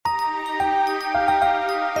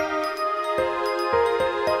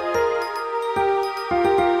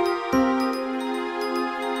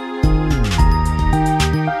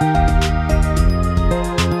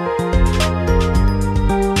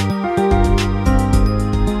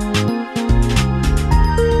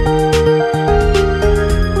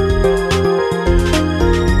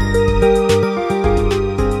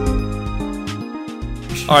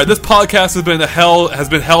right, this podcast has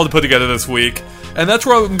been hell to put together this week, and that's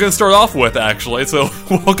where I'm going to start off with, actually. So,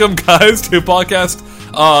 welcome, guys, to podcast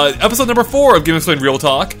episode number 4 of Game Explained Real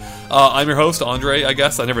Talk. I'm your host, Andre, I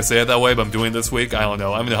guess. I never say it that way, but I'm doing it this week. I don't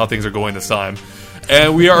know. I don't know how things are going this time.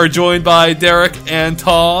 And we are joined by Derek and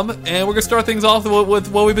Tom, and we're going to start things off with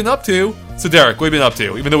what we've been up to. So, Derek, what have you been up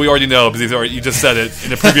to? Even though we already know, because you just said it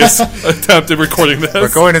in a previous attempt at recording this.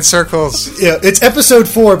 We're going in circles. Yeah, it's episode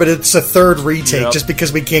 4, but it's a third retake just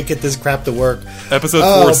because we can't get this crap to work. Episode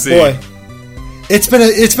 4C. Oh, boy.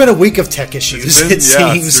 It's been a week of tech issues, it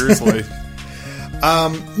seems. Seriously.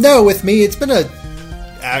 No, with me, it's been a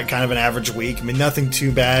kind of an average week. I mean, nothing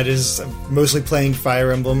too bad. I'm mostly playing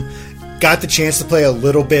Fire Emblem. Got the chance to play a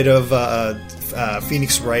little bit of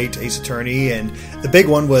Phoenix Wright, Ace Attorney, and the big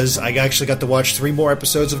one was I actually got to watch 3 more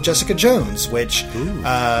episodes of Jessica Jones, which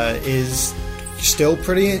is still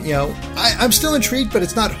pretty, I'm still intrigued, but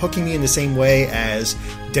it's not hooking me in the same way as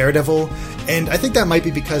Daredevil, and I think that might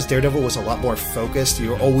be because Daredevil was a lot more focused. It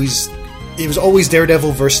was always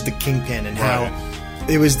Daredevil versus the Kingpin, and how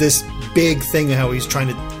it was this big thing, how he's trying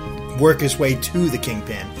to work his way to the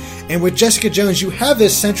Kingpin. And with Jessica Jones, you have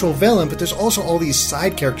this central villain, but there's also all these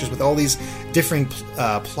side characters with all these different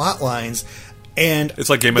plot lines. And it's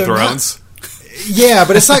like Game of Thrones. Yeah,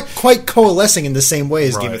 but it's not quite coalescing in the same way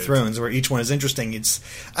as Game of Thrones, where each one is interesting.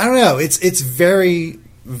 I don't know. It's very,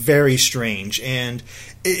 very strange. And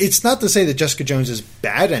it's not to say that Jessica Jones is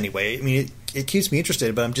bad anyway. I mean, it keeps me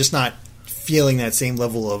interested, but I'm just not feeling that same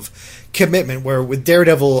level of commitment, where with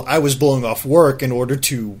Daredevil I was blowing off work in order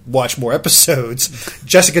to watch more episodes.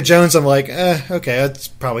 Jessica Jones, I'm like, okay, it's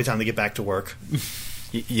probably time to get back to work.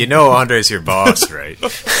 You know Andre's your boss, right?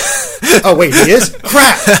 Oh wait, he is?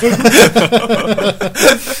 Crap!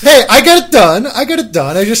 Hey, I got it done.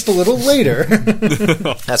 I just a little later.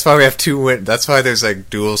 That's why we have that's why there's like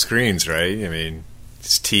dual screens, right? I mean,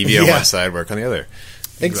 it's TV on one side, work on the other.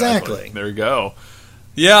 Exactly. There you go.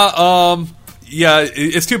 Yeah,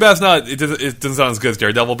 it's too bad it doesn't sound as good as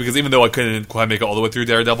Daredevil, because even though I couldn't quite make it all the way through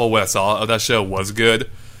Daredevil, what I saw of that show was good.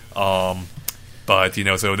 But,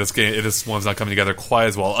 so this one's not coming together quite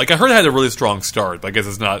as well. Like, I heard it had a really strong start, but I guess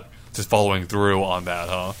it's not just following through on that,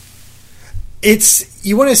 huh?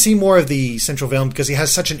 You want to see more of the central villain because he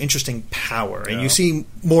has such an interesting power, and you see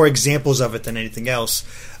more examples of it than anything else,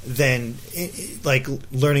 than, like,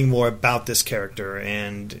 learning more about this character,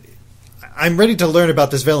 and I'm ready to learn about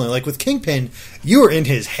this villain. Like with Kingpin, you were in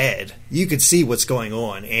his head. You could see what's going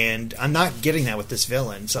on, and I'm not getting that with this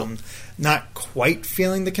villain, so I'm not quite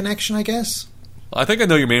feeling the connection, I guess. I think I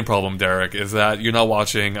know your main problem, Derek, is that you're not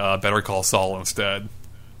watching Better Call Saul instead.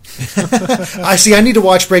 I see. I need to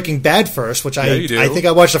watch Breaking Bad first, which I think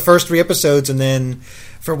I watched the first 3 episodes and then,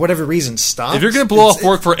 for whatever reason, stopped. If you're going to blow off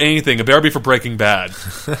work for anything, it better be for Breaking Bad.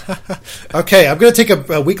 Okay, I'm going to take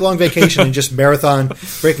a week-long vacation and just marathon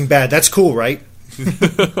Breaking Bad. That's cool, right?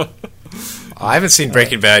 I haven't seen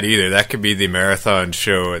Breaking Bad either. That could be the marathon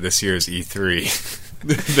show at this year's E3.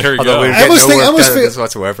 There you go. We've got no work done this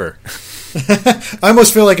whatsoever. I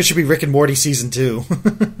almost feel like it should be Rick and Morty season 2.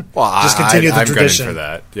 Well, just continue the tradition. I'm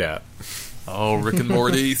gunning for that. Yeah. Oh, Rick and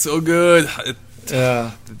Morty, so good.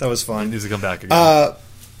 That was fun. It needs to come back again.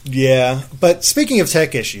 Yeah, but speaking of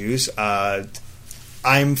tech issues,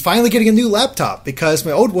 I'm finally getting a new laptop because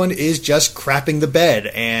my old one is just crapping the bed,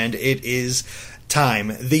 and it is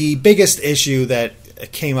time. The biggest issue that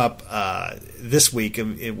came up this week,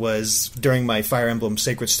 it was during my Fire Emblem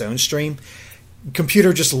Sacred Stone stream.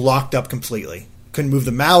 Computer just locked up completely. Couldn't move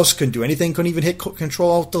the mouse, couldn't do anything, couldn't even hit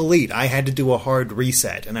Control-Alt-Delete. I had to do a hard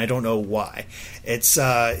reset, and I don't know why. And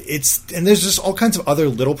there's just all kinds of other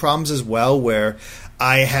little problems as well, where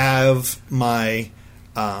I have my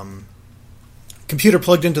computer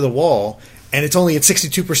plugged into the wall, and it's only at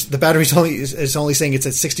 62%. The battery's only saying it's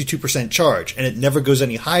at 62% charge, and it never goes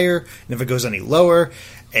any higher, never goes any lower,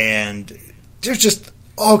 and there's just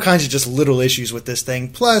all kinds of just little issues with this thing.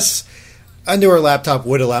 Plus, a newer laptop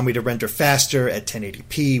would allow me to render faster at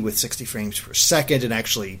 1080p with 60 frames per second and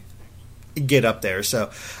actually get up there. So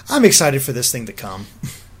I'm excited for this thing to come.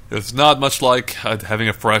 It's not much like having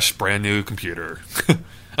a fresh, brand new computer.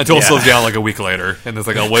 Until it slows down like a week later. And it's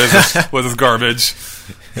like, oh, what is this? What is this garbage?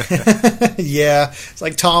 Yeah. It's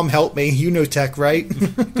like, Tom, help me. You know tech, right?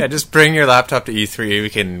 Yeah, just bring your laptop to E3. We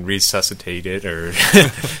can resuscitate it or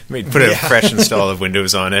put a fresh install of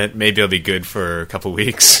Windows on it. Maybe it'll be good for a couple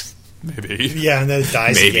weeks. Maybe. Yeah, and then it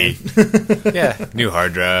dies again. Yeah, new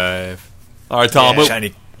hard drive. All right, Tom, what have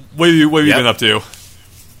you been up to?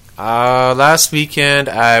 Last weekend,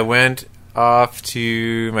 I went off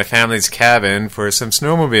to my family's cabin for some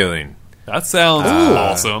snowmobiling. That sounds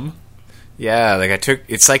awesome. Yeah,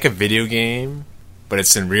 it's like a video game, but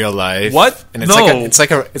it's in real life. What? And it's like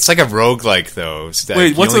a roguelike though. So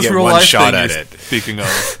wait, what's this real life shot thing at you're it? speaking of?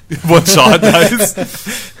 One shot,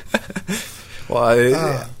 nice.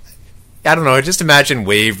 Well, I don't know. Just imagine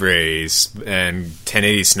wave race and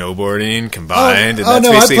 1080 snowboarding combined, and that's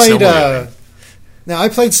basically snowboarding. I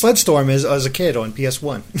played Sledstorm as a kid on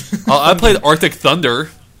PS1. I played Arctic Thunder.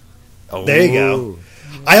 Oh. There you go.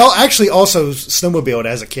 I actually also snowmobiled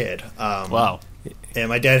as a kid. Wow. And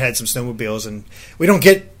my dad had some snowmobiles, and we don't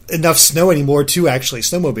get enough snow anymore to actually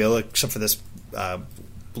snowmobile, except for this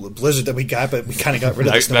blizzard that we got, but we kind of got rid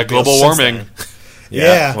of that global warming.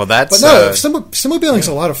 Yeah. Well, that's... But no, snowmobiling's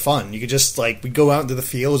a lot of fun. You could just, we go out into the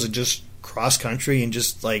fields and just cross country and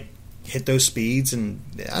just, hit those speeds, and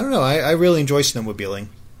I don't know, I really enjoy snowmobiling.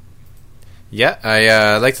 Yeah,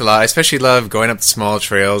 I liked it a lot. I especially love going up the small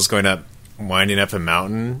trails, winding up a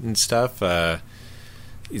mountain and stuff.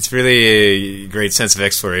 It's really a great sense of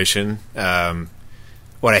exploration.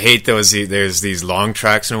 What I hate, though, is there's these long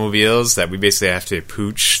track snowmobiles that we basically have to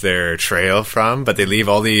pooch their trail from, but they leave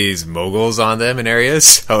all these moguls on them in areas.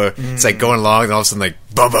 So it's like going along, and all of a sudden,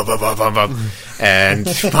 bum, bum, bum, bum, bum, bum, and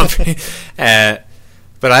bumping.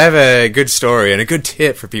 But I have a good story and a good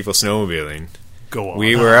tip for people snowmobiling. Go on.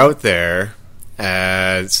 We were out there,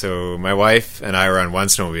 so my wife and I were on one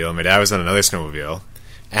snowmobile, and my dad was on another snowmobile.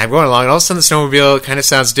 And I'm going along, and all of a sudden the snowmobile kind of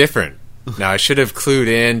sounds different. Now, I should have clued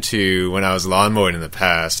into when I was lawn mowing in the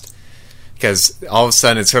past, because all of a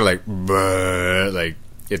sudden it's sort of like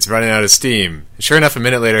it's running out of steam. Sure enough, a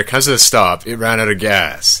minute later, it comes to a stop. It ran out of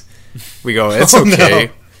gas. We go, it's okay.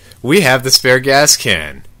 No. We have the spare gas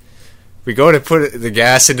can. We go to put the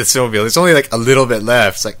gas into the snowmobile. There's only a little bit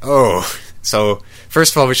left. It's like, oh. So,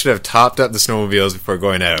 first of all, we should have topped up the snowmobiles before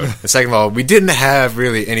going out. And second of all, we didn't have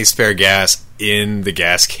really any spare gas in the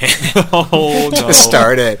gas can. Oh, no. To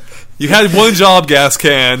start it. You had one job, gas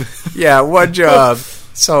can. Yeah, one job.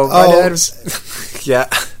 So, my dad was... yeah.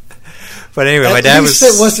 But anyway, my dad was...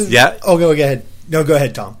 It wasn't... Yeah? Oh, go ahead. No, go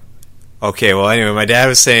ahead, Tom. Okay, well, anyway, my dad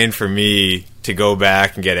was saying for me to go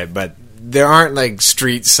back and get it, but there aren't,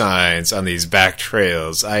 street signs on these back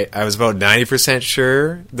trails. I was about 90%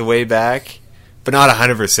 sure the way back, but not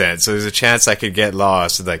 100%, so there's a chance I could get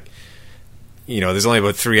lost. There's only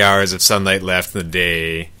about 3 hours of sunlight left in the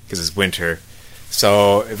day, because it's winter.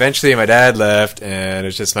 So eventually my dad left, and it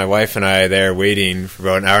was just my wife and I there waiting for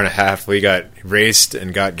about an hour and a half. We got raced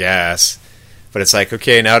and got gas. But it's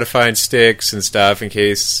okay, now to find sticks and stuff in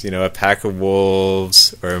case, a pack of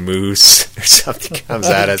wolves or a moose or something comes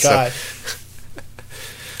at us. God. So,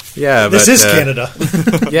 yeah, this is Canada.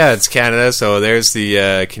 Yeah, it's Canada, so there's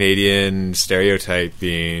the Canadian stereotype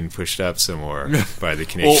being pushed up some more by the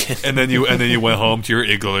Canadian. Well, and then you went home to your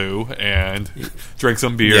igloo and drank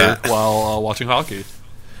some beer while watching hockey.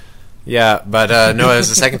 Yeah, but no, it was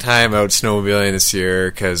the second time out snowmobiling this year,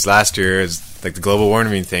 because last year is the global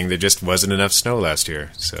warming thing. There just wasn't enough snow last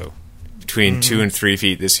year, so between 2 and 3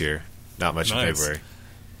 feet this year. Not much in February.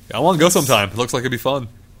 Yeah, I want to go sometime. It looks like it'd be fun.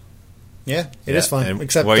 Yeah, it is fun.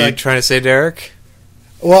 Except, what are you trying to say, Derek?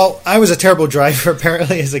 Well, I was a terrible driver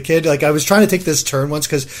apparently as a kid. I was trying to take this turn once,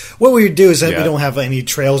 because what we would do is that we don't have any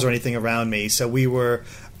trails or anything around me, so we were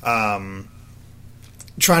trying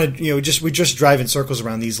to we just drive in circles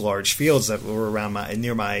around these large fields that were around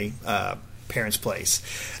near my parents' place.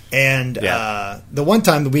 And the one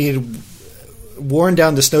time we had worn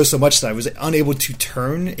down the snow so much that I was unable to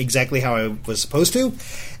turn exactly how I was supposed to,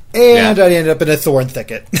 and I ended up in a thorn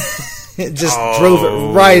thicket. It just drove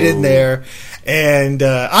it right in there, and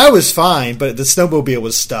I was fine, but the snowmobile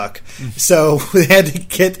was stuck. So we had to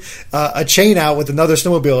get a chain out with another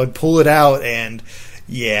snowmobile and pull it out, and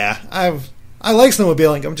I like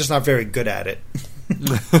snowmobiling. I'm just not very good at it.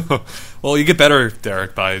 Well, you get better,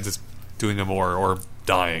 Derek, by just doing it more or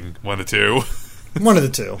dying. One of the two. One of the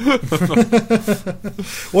two.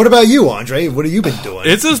 What about you, Andre? What have you been doing?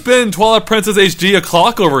 It's just been Twilight Princess HD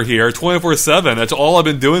o'clock over here, 24/7. That's all I've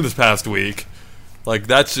been doing this past week.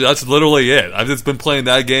 That's literally it. I've just been playing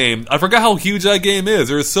that game. I forgot how huge that game is.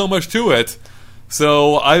 There's so much to it.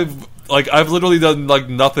 So I've literally done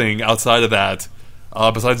nothing outside of that,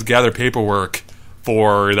 besides gather paperwork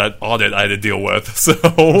for that audit I had to deal with. So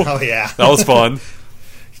that was fun.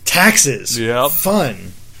 Taxes. Yeah.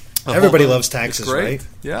 Fun. Everybody loves taxes, right?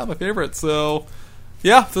 Yeah, my favorite. So,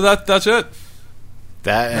 so that's it.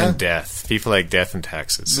 That and death. People like death and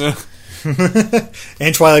taxes.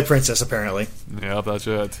 And Twilight Princess, apparently. Yeah, that's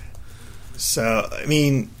it. So, I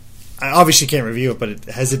mean, I obviously can't review it, but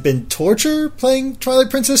has it been torture playing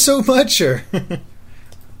Twilight Princess so much? Or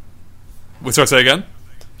Wait, sorry, say again?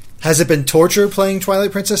 Has it been torture playing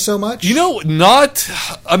Twilight Princess so much? Not...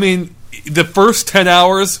 I mean, the first 10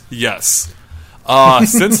 hours, yes.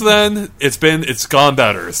 Since then, it's gone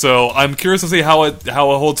better. So I'm curious to see how it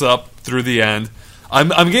holds up through the end.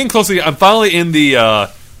 I'm getting close to I'm finally in the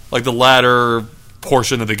the latter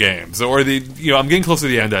portion of the game. So I'm getting close to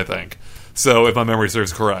the end, I think. So if my memory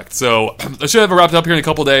serves correct. So I should have it wrapped up here in a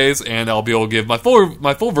couple days, and I'll be able to give my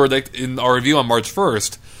full verdict in our review on March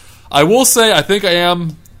 1st. I will say I think I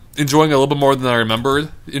am enjoying it a little bit more than I remembered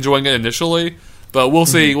enjoying it initially, but we'll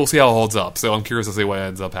see. We'll see how it holds up. So I'm curious to see what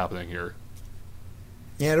ends up happening here.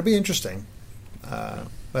 Yeah, it'll be interesting.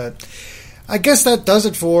 But I guess that does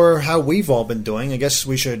it for how we've all been doing. I guess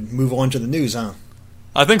we should move on to the news, huh?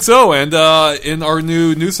 I think so. And in our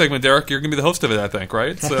new news segment, Derek, you're going to be the host of it, I think,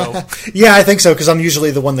 right? So yeah, I think so, because I'm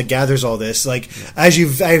usually the one that gathers all this. Like, as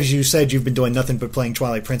you said, you've been doing nothing but playing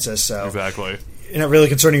Twilight Princess, so exactly. You're not really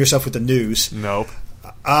concerning yourself with the news. Nope.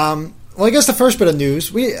 Well, I guess the first bit of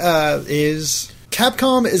news is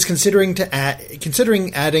Capcom is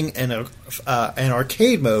considering adding an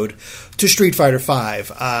arcade mode to Street Fighter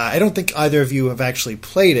V. I don't think either of you have actually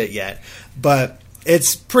played it yet, but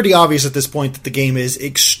it's pretty obvious at this point that the game is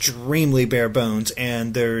extremely bare bones,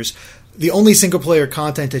 and the only single player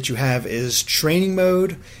content that you have is training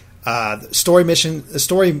mode, story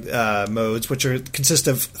modes, which consist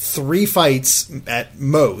of 3 fights at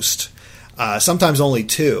most, sometimes only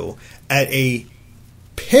 2, at a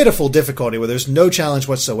pitiful difficulty where there's no challenge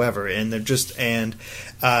whatsoever, and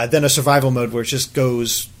then a survival mode where it just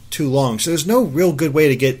goes too long. So there's no real good way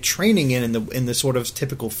to get training in the sort of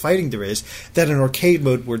typical fighting there is that an arcade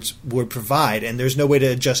mode would provide, and there's no way to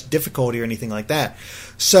adjust difficulty or anything like that.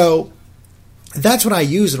 So that's what I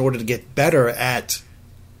use in order to get better at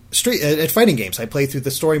fighting games. I play through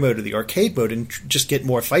the story mode or the arcade mode and just get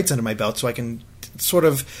more fights under my belt so I can sort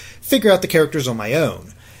of figure out the characters on my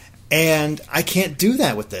own. And I can't do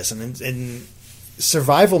that with this. And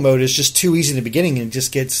survival mode is just too easy in the beginning, and it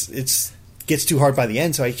just gets too hard by the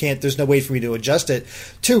end. So I can't. There's no way for me to adjust it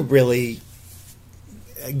to really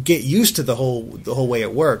get used to the whole way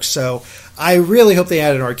it works. So I really hope they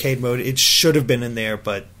add an arcade mode. It should have been in there,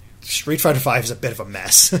 but Street Fighter V is a bit of a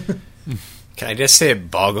mess. Can I just say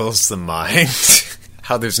it boggles the mind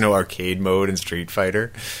how there's no arcade mode in Street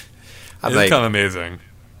Fighter? It's kind of amazing.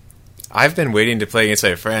 I've been waiting to play against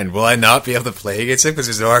my friend. Will I not be able to play against him because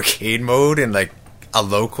there's no arcade mode in like a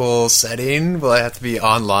local setting? Will I have to be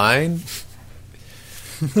online?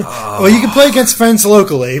 Well, you can play against friends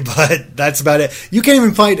locally, but that's about it. You can't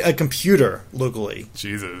even find a computer locally.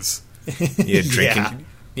 Jesus.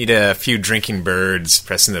 Need a few drinking birds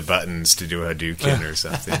pressing the buttons to do a Hadouken or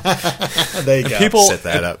something. There you go. Set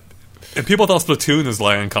that up. And people thought Splatoon was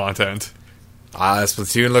laying content.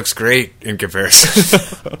 Splatoon looks great in comparison.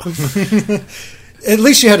 At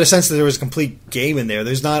least you had a sense that there was a complete game in there.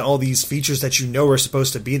 There's not all these features that you know are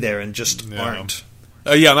supposed to be there and just aren't.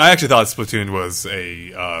 Yeah, and I actually thought Splatoon was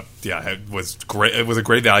was great. It was a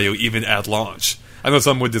great value even at launch. I know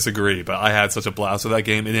some would disagree, but I had such a blast with that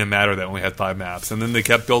game. It didn't matter that it only had 5 maps, and then they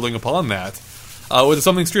kept building upon that, which is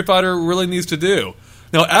something Street Fighter really needs to do.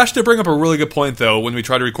 Now, Ash did bring up a really good point, though, when we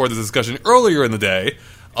tried to record this discussion earlier in the day,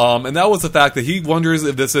 and that was the fact that he wonders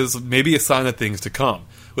if this is maybe a sign of things to come.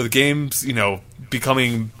 With games,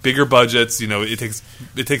 becoming bigger budgets,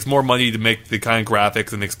 it takes more money to make the kind of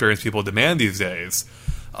graphics and experience people demand these days.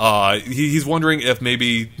 He's wondering if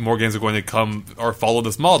maybe more games are going to come or follow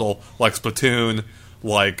this model, like Splatoon,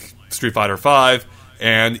 like Street Fighter V,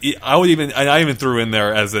 and I even threw in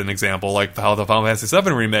there as an example, like how the Final Fantasy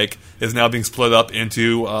VII remake is now being split up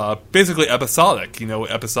into basically episodic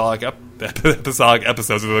episodes.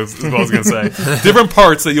 Is what I was going to say. Different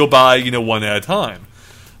parts that you'll buy, one at a time.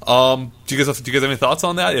 Do you guys have any thoughts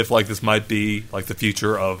on that? If this might be the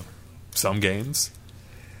future of some games?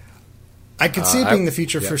 I could see it being the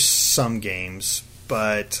future for some games,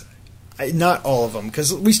 but not all of them,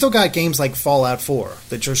 because we still got games like Fallout 4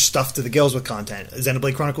 that are stuffed to the gills with content.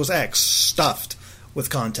 Xenoblade Chronicles X, stuffed with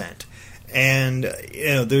content. And,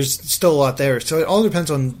 there's still a lot there. So it all depends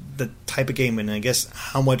on the type of game and I guess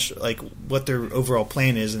how much, what their overall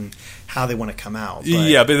plan is and how they want to come out.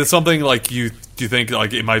 But it's something do you think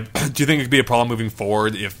it might, do you think it could be a problem moving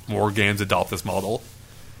forward if more games adopt this model?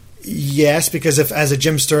 Yes, because as a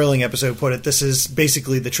Jim Sterling episode put it, this is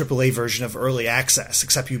basically the AAA version of early access,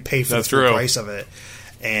 except you pay for the full price of it.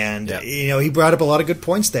 And he brought up a lot of good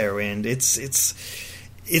points there, and it's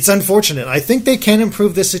unfortunate. I think they can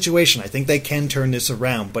improve this situation. I think they can turn this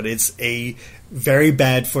around, but it's a very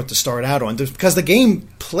bad foot to start out on because the game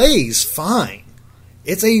plays fine.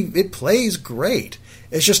 It plays great.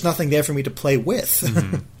 It's just nothing there for me to play with.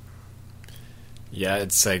 Mm-hmm. Yeah,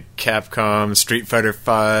 it's like Capcom Street Fighter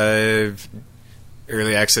V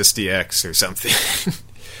Early Access DX or something.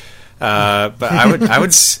 But I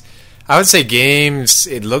would say games.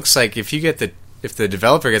 It looks like if the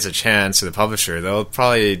developer gets a chance, or the publisher, they'll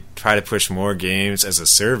probably try to push more games as a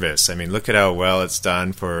service. I mean, look at how well it's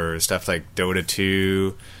done for stuff like Dota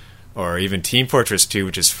 2 or even Team Fortress 2,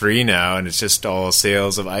 which is free now, and it's just all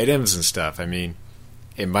sales of items and stuff. I mean,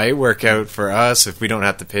 it might work out for us if we don't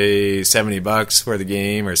have to pay $70 for the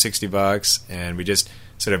game or $60, and we just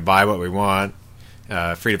sort of buy what we want,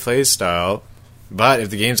 free-to-play style. But if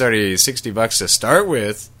the game's already $60 to start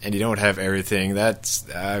with, and you don't have everything, that's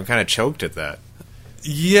I'm kind of choked at that.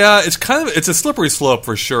 Yeah, it's a slippery slope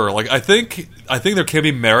for sure. Like I think there can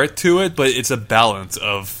be merit to it, but it's a balance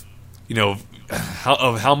of,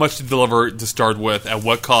 how much to deliver to start with, at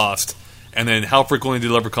what cost, and then how frequently to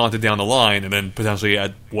deliver content down the line, and then potentially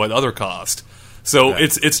at what other cost. So Right.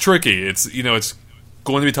 it's tricky. It's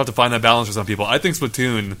going to be tough to find that balance for some people. I think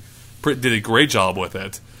Splatoon did a great job with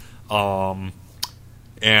it.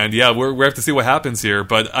 And yeah, we have to see what happens here.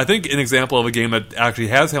 But I think an example of a game that actually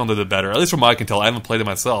has handled it better, at least from what I can tell, I haven't played it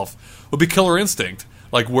myself, would be Killer Instinct.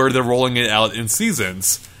 Like where they're rolling it out in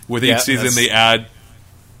seasons. With each season they add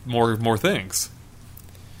more things.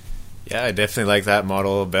 Yeah, I definitely like that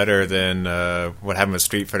model better than what happened with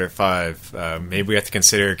Street Fighter V. Maybe we have to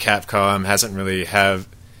consider Capcom hasn't really had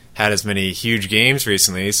as many huge games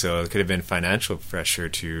recently, so it could have been financial pressure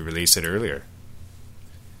to release it earlier.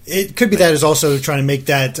 It could be that is also trying to make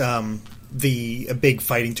that the big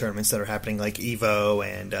fighting tournaments that are happening, like Evo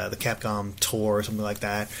and the Capcom Tour or something like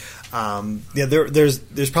that.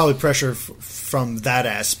 There's probably pressure from that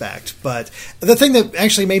aspect. But the thing that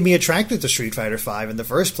actually made me attracted to Street Fighter V in the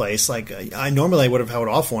first place, like I normally would have held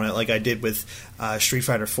off on it, like I did with Street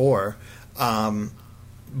Fighter 4.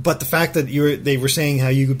 But the fact that they were saying how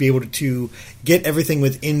you could be able to get everything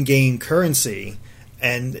with in-game currency.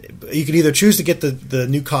 And you could either choose to get the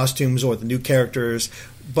new costumes or the new characters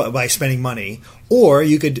by spending money, or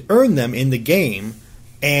you could earn them in the game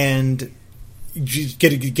and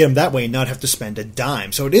get them that way and not have to spend a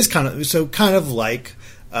dime. So it is kind of like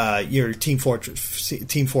your Team Fortress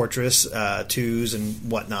 2s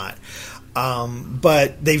and whatnot.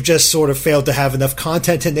 But they've just sort of failed to have enough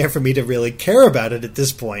content in there for me to really care about it at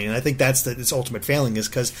this point. And I think that's its ultimate failing, is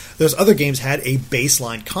because those other games had a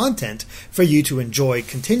baseline content for you to enjoy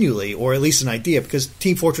continually, or at least an idea, because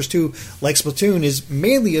Team Fortress 2, like Splatoon, is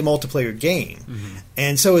mainly a multiplayer game. Mm-hmm.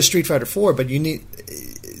 And so is Street Fighter 4, but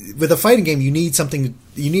with a fighting game, you need to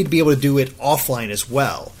be able to do it offline as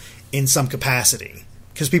well in some capacity,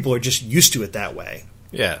 because people are just used to it that way.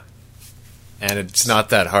 Yeah. And it's not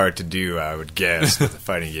that hard to do, I would guess, with a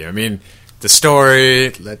fighting game. I mean, the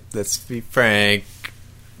story, let's be frank,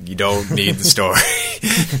 you don't need the story.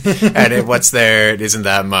 And what's there, it isn't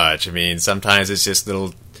that much. I mean, sometimes it's just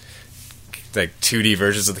little, like, 2D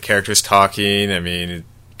versions of the characters talking. I mean, it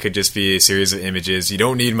could just be a series of images. You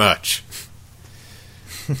don't need much.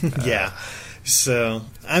 Yeah. So,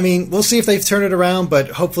 I mean, we'll see if they've turned it around, but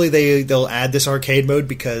hopefully they'll add this arcade mode,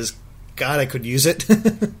 because God, I could use it.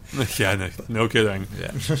 Yeah, no kidding.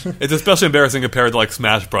 Yeah. It's especially embarrassing compared to like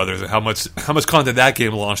Smash Brothers and how much content that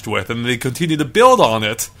game launched with, and they continue to build on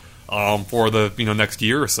it for the next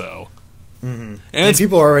year or so. Mm-hmm. And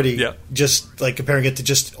people are already just like comparing it to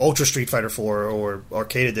just Ultra Street Fighter 4 or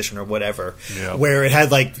Arcade Edition or whatever, where it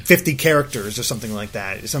had like 50 characters or something like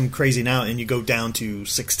that. Some crazy now, and you go down to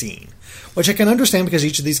 16, which I can understand because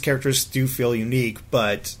each of these characters do feel unique,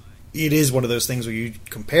 but it is one of those things where you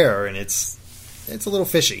compare, and it's a little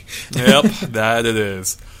fishy. Yep, that it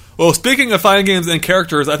is. Well, speaking of fighting games and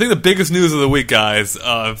characters, I think the biggest news of the week, guys,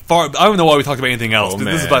 I don't know why we talked about anything else, but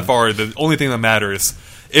this is by far the only thing that matters,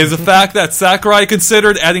 is the fact that Sakurai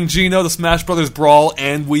considered adding Geno to Smash Brothers Brawl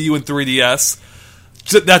and Wii U and 3DS.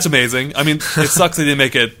 That's amazing. I mean, it sucks they didn't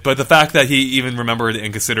make it, but the fact that he even remembered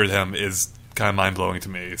and considered him is kind of mind-blowing to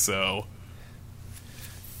me, so...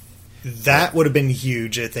 That would have been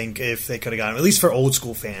huge, I think, if they could have gotten him, at least for old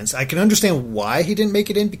school fans. I can understand why he didn't make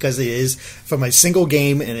it in, because it is from a single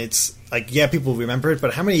game, and it's like, yeah, people remember it,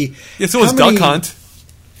 but how many... Yeah, so was Duck Hunt.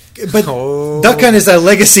 But Duck Hunt is a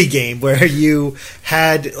legacy game where you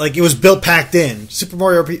had, like, it was packed in. Super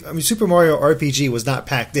Mario RPG was not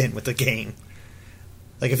packed in with the game.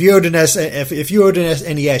 Like, if you owed an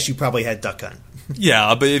NES, you probably had Duck Hunt.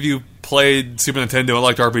 Yeah, but if you played Super Nintendo and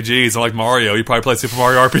liked RPGs and liked Mario, you probably played Super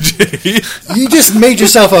Mario RPG. You just made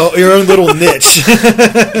yourself your own little niche.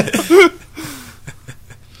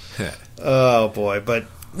 Oh boy! But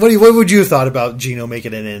what would you have thought about Geno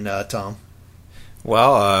making it in, Tom?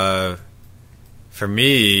 Well, for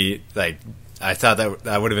me, like, I thought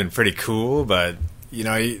that would have been pretty cool, but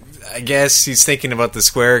I guess he's thinking about the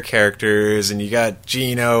Square characters, and you got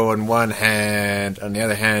Geno on one hand. On the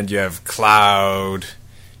other hand, you have Cloud.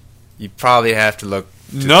 You probably have to look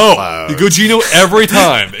to Cloud. You go Geno every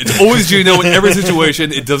time. It's always Geno in every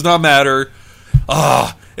situation. It does not matter.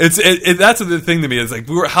 That's the thing to me. It's like,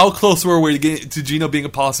 how close were we to Geno being a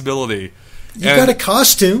possibility? You got a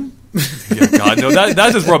costume. Yeah, God, no,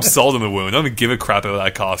 that just rubs salt in the wound. I don't even give a crap about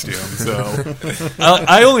that costume. So,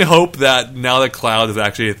 I only hope that now that Cloud is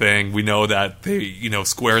actually a thing, we know that they,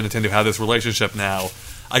 Square and Nintendo have this relationship now.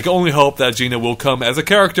 I can only hope that Geno will come as a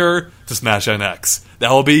character to Smash NX. That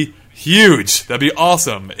will be huge. That'd be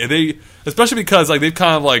awesome. And especially because they've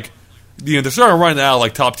kind of they're starting to run out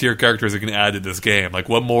like top tier characters that can add to this game. Like,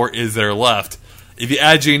 what more is there left? If you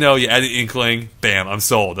add Geno, you add an Inkling, bam, I'm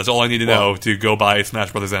sold. That's all I need to know to go buy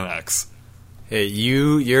Smash Bros. NX. Hey,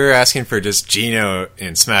 you're asking for just Geno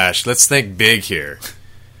in Smash. Let's think big here.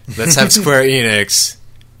 Let's have Square Enix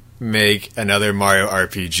make another Mario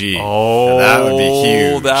RPG. Oh, that would be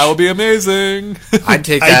huge. That would be amazing. I'd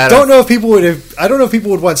take that. I don't know if people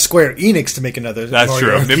would want Square Enix to make another. That's Mario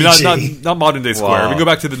true. RPG. Maybe not modern day Square. Wow. We can go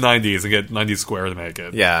back to the 90s and get 90s Square to make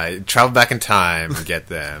it. Yeah, travel back in time and get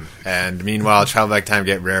them. And meanwhile, travel back in time and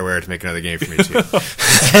get Rareware to make another game for me too.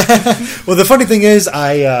 Well, the funny thing is, we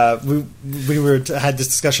had this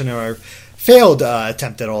discussion in our failed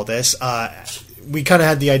attempt at all this. We kind of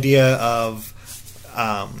had the idea of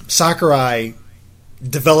Sakurai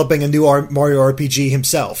developing a new Mario RPG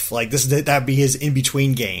himself. Like that'd be his in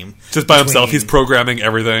between game. Just by himself, he's programming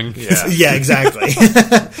everything. Yeah, yeah, exactly.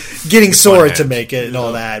 Getting Sora to make it and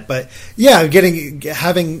all that, but yeah,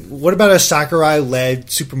 what about a Sakurai led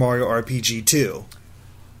Super Mario RPG 2?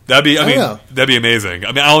 That'd be amazing.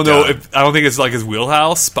 I mean, I don't think it's like his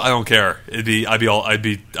wheelhouse, but I don't care. I'd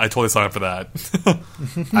totally sign up for that.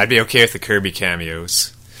 I'd be okay with the Kirby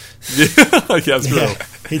cameos. Yeah, that's true. Yeah,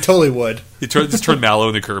 he totally would. He just turned Mallow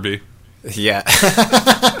into Kirby. Yeah.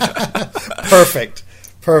 Perfect.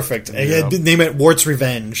 Yeah. Name it Wart's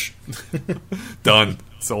Revenge. Done.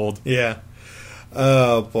 Sold. Yeah.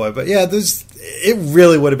 Oh boy, but yeah, it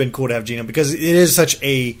really would have been cool to have Geno because it is such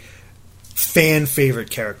a fan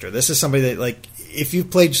favorite character. This is somebody that if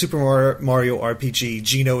you've played Super Mario RPG,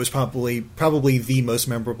 Geno is probably the most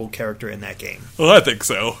memorable character in that game. Well, I think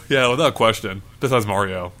so. Yeah, without question. Besides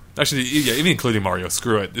Mario. Actually, yeah, even including Mario.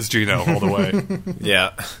 Screw it. It's Geno all the way.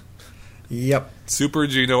 Yeah. Yep. Super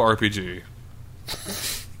Geno RPG.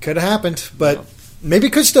 Could have happened, but maybe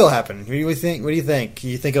it could still happen. What do you think?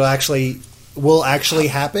 You think it will actually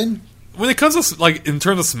happen? When it comes to, in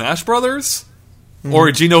terms of Smash Brothers,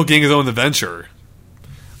 or Geno getting his own adventure?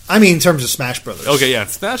 I mean, in terms of Smash Brothers. Okay, yeah,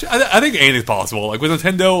 Smash. I think anything's possible. With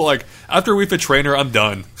Nintendo, after Wii Fit Trainer, I'm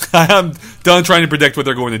done. I'm done trying to predict what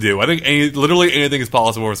they're going to do. I think literally anything is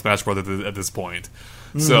possible with Smash Brothers at this point.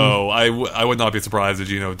 So I would not be surprised if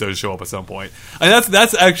Geno does show up at some point. And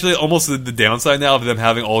that's actually almost the downside now of them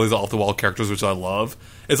having all these off the wall characters, which I love.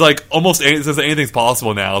 It's it says anything's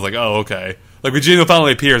possible now. It's oh, okay. When Geno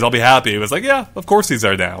finally appears, I'll be happy. It was yeah, of course he's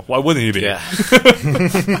there now. Why wouldn't he be? Yeah.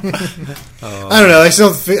 I don't know.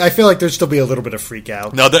 I feel like there'd still be a little bit of freak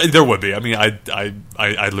out. No, there would be. I mean,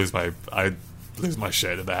 I'd lose my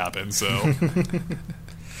shit if that happened. So.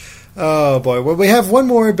 Oh boy. Well, we have one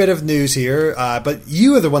more bit of news here, but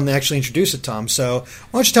you are the one that actually introduced it, Tom. So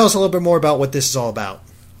why don't you tell us a little bit more about what this is all about?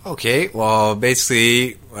 Okay, well,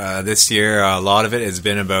 basically, this year, a lot of it has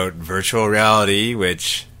been about virtual reality,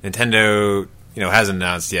 which Nintendo, hasn't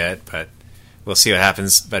announced yet, but we'll see what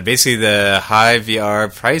happens. But basically, the Hive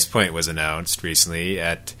VR price point was announced recently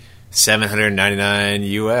at $799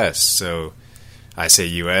 US. So I say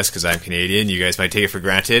US because I'm Canadian. You guys might take it for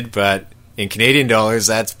granted, but in Canadian dollars,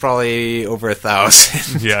 that's probably over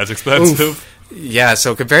 $1,000. Yeah, it's expensive. Oof. Yeah,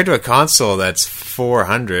 so compared to a console that's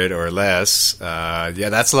 $400 or less,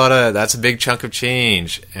 that's a big chunk of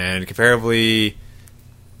change. And comparably,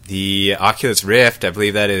 the Oculus Rift, I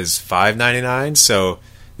believe that is $599. So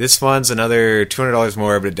this one's another $200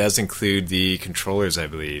 more, but it does include the controllers, I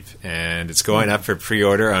believe. And it's going up for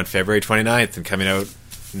pre-order on February 29th and coming out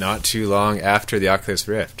not too long after the Oculus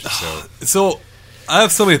Rift. So I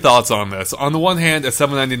have so many thoughts on this. On the one hand, at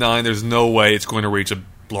 $799, there's no way it's going to reach a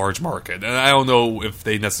large market, and I don't know if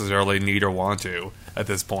they necessarily need or want to at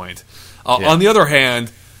this point. On the other hand,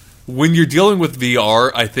 when you're dealing with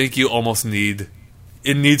VR, I think you almost it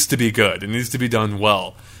needs to be good. It needs to be done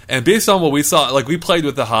well. And based on what we saw, we played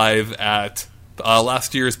with the Hive at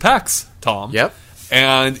last year's PAX, Tom. Yep.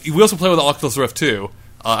 And we also played with the Oculus Rift too.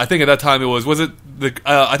 I think at that time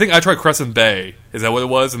I think I tried Crescent Bay. Is that what it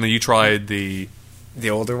was? And then you tried the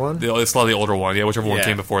older one? It's not the older one, yeah, whichever one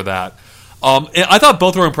came before that. And I thought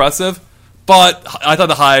both were impressive, But I thought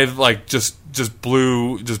the Hive just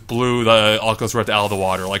blew the Oculus Rift out of the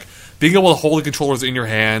water. Like being able to hold the controllers in your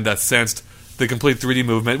hand that sensed the complete 3D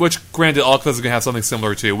movement, which granted Oculus is going to have something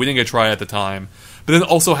similar too. We didn't get to try it at the time, but then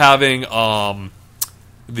also having what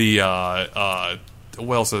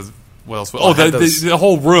else? Oh, the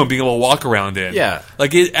whole room being able to walk around in. Yeah,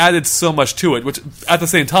 like it added so much to it, which at the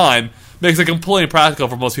same time makes it completely impractical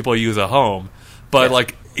for most people to use at home. But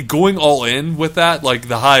like going all in with that, like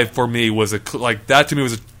the Hive for me was that to me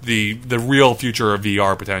was the real future of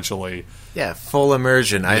VR potentially. Yeah, full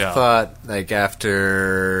immersion. I thought like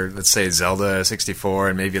after let's say Zelda 64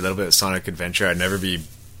 and maybe a little bit of Sonic Adventure, I'd never be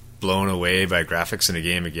blown away by graphics in a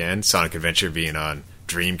game again. Sonic Adventure being on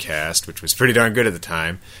Dreamcast, which was pretty darn good at the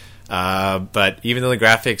time. But even though the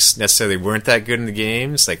graphics necessarily weren't that good in the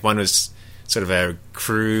games, like one was sort of a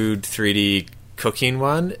crude 3D cooking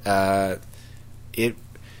one, it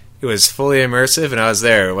was fully immersive, and I was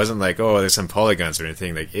there. It wasn't like, oh, there's some polygons or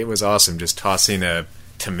anything. Like it was awesome, just tossing a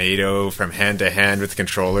tomato from hand to hand with the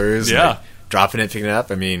controllers, and, like, dropping it, picking it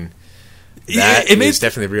up. I mean, that is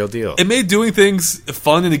definitely the real deal. It made doing things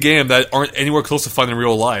fun in the game that aren't anywhere close to fun in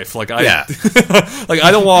real life. Like I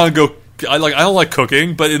don't want to go. I don't like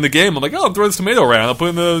cooking, but in the game, I'm like, oh, I'm throwing this tomato around. I'll put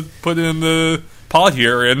it in the pot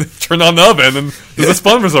here and turn on the oven, and it's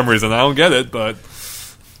fun for some reason. I don't get it, but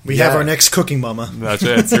we have our next cooking mama. That's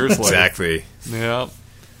it. Seriously, exactly. Yeah.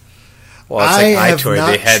 Well, it's like iToy.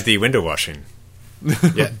 They had the window washing.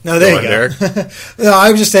 Yeah. No, there you go. No,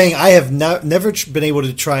 I was just saying I have never been able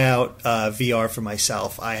to try out VR for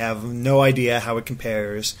myself. I have no idea how it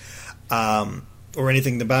compares or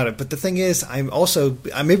anything about it. But the thing is,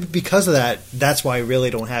 maybe because of that, that's why I really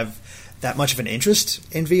don't have that much of an interest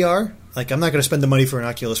in VR. Like, I'm not going to spend the money for an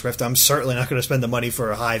Oculus Rift. I'm certainly not going to spend the money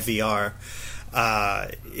for a Hive VR.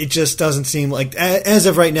 It just doesn't seem like, as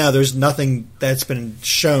of right now, there's nothing that's been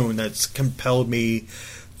shown that's compelled me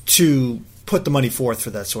to put the money forth for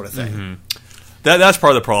that sort of thing. Mm-hmm. That's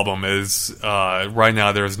part of the problem is right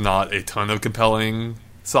now there's not a ton of compelling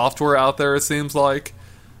software out there, it seems like.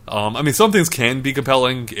 I mean, some things can be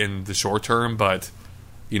compelling in the short term, but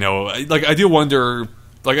I do wonder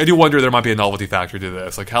there might be a novelty factor to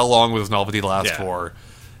this. Like, how long will this novelty last for?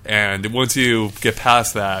 And once you get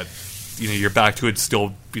past that, you're back to it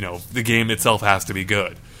still, the game itself has to be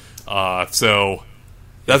good. So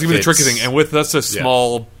that's going to be the tricky thing. And with that's a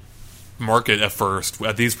small market at first,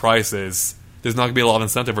 at these prices, there's not going to be a lot of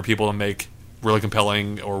incentive for people to make really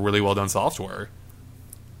compelling or really well done software.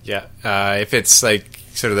 Yeah. If it's like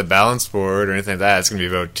sort of the balance board or anything like that, it's going to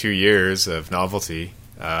be about 2 years of novelty.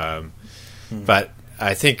 But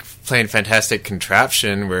I think playing Fantastic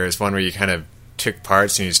Contraption, where it's one where you kind of took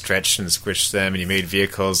parts and you stretched and squished them and you made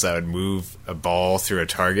vehicles that would move a ball through a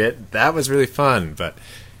target, that was really fun. But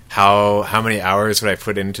how many hours would I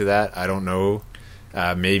put into that? I don't know.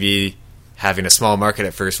 Maybe having a small market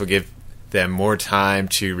at first will give them more time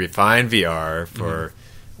to refine VR for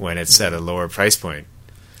when it's at a lower price point.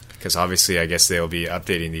 Because obviously, I guess they'll be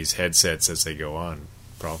updating these headsets as they go on,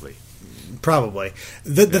 probably.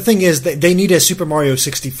 The thing is that they need a Super Mario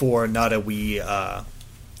 64, not a Wii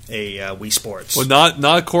Sports. Well,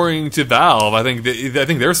 not according to Valve. I think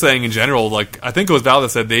they're saying in general, like, I think it was Valve that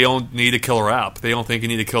said they don't need a killer app. They don't think you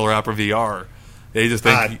need a killer app for VR. They just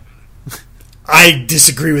think. I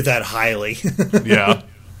disagree with that highly. Yeah.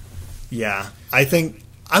 Yeah. I think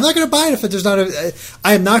I'm not going to buy it if there's not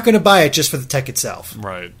I am not going to buy it just for the tech itself.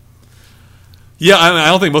 Right. Yeah, I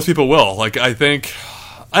don't think most people will. Like, I don't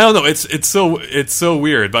know. It's so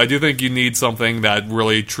weird, but I do think you need something that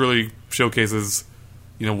really truly showcases,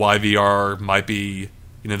 why VR might be,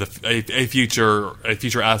 a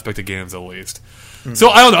future aspect of games at least. Mm-hmm. So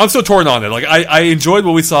I don't know. I'm so torn on it. Like, I enjoyed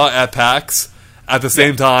what we saw at PAX. At the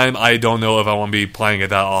same time, I don't know if I want to be playing it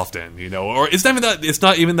that often, or it's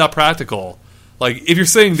not even that practical. Like, if you're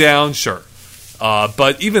sitting down, sure.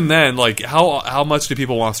 But even then, like, how much do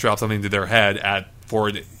people want to strap something to their head for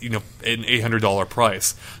an $800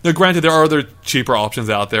 price? Now, granted, there are other cheaper options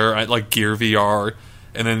out there, like Gear VR,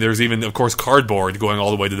 and then there's even, of course, Cardboard going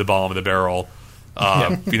all the way to the bottom of the barrel,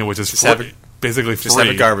 which is basically free. Just have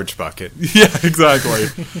a garbage bucket. Yeah, exactly.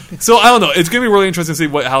 So I don't know. It's going to be really interesting to see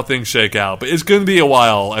how things shake out, but it's going to be a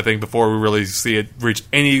while, I think, before we really see it reach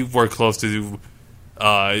anywhere close to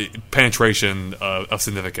penetration of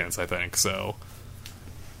significance, I think. So,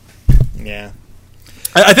 yeah,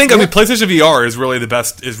 I think PlayStation VR is really the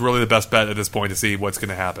best bet at this point to see what's going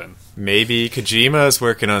to happen. Maybe Kojima is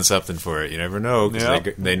working on something for it. You never know,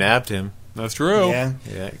 because they nabbed him. That's true.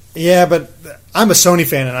 Yeah, but I'm a Sony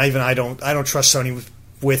fan, and I don't trust Sony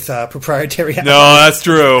with proprietary. No, that's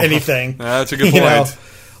true. Anything. That's a good point.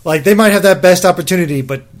 Like, they might have that best opportunity,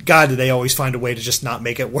 but God, do they always find a way to just not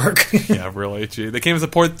make it work. Yeah, really. Gee, they can't even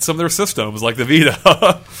support some of their systems, like the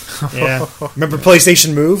Vita. Yeah. Remember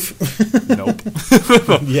PlayStation Move? Nope.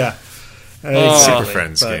 Yeah. Super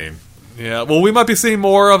Friends game. Yeah, well, we might be seeing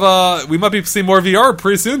more of VR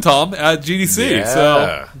pretty soon, Tom, at GDC. Yeah.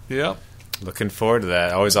 So, yeah. Looking forward to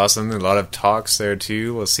that. Always awesome. A lot of talks there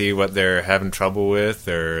too. We'll see what they're having trouble with,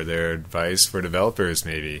 or their advice for developers.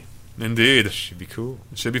 Maybe. Indeed, Should be cool.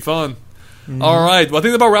 it should be fun. All right, well, I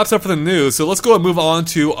think that about wraps up for the news. So let's go and move on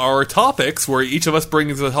to our topics, where each of us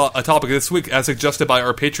brings a topic this week, as suggested by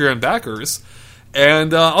our Patreon backers.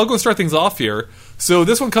 And I'll go start things off here. So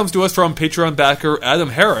this one comes to us from Patreon backer Adam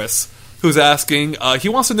Harris, who's asking, he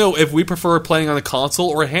wants to know if we prefer playing on a console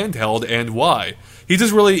or a handheld, and why. He's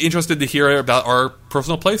just really interested to hear about our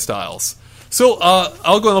personal play styles. So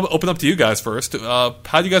I'll go and open up to you guys first. How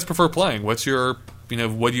do you guys prefer playing? What's your,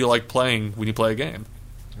 what do you like playing when you play a game?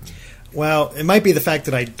 Well, it might be the fact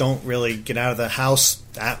that I don't really get out of the house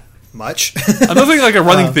that much. I'm noticing like a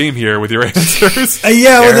running theme here with your answers.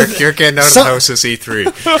 Yeah, Eric, you're getting out of the house this E3.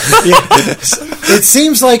 Yeah. It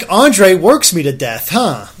seems like Andre works me to death,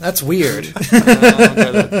 huh? That's weird. I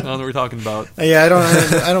don't know what we're talking about. Yeah,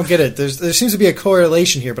 I don't get it. There seems to be a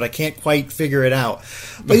correlation here, but I can't quite figure it out.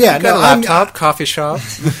 But yeah, Got a laptop, coffee shop.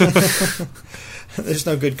 There's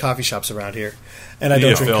no good coffee shops around here, and I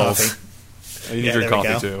don't drink coffee. You need to drink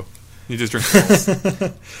coffee too. You just drink pills.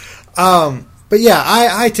 But yeah,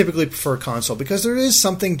 I typically prefer console because there is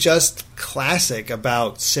something just classic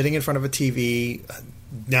about sitting in front of a TV,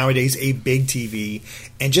 nowadays a big TV,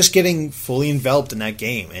 and just getting fully enveloped in that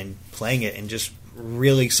game and playing it and just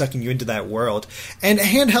really sucking you into that world. And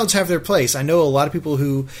handhelds have their place. I know a lot of people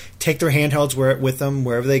who take their handhelds with them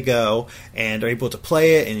wherever they go and are able to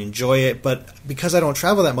play it and enjoy it. But because I don't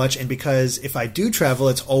travel that much, and because if I do travel,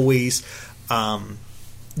 it's always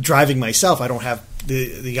driving myself, I don't have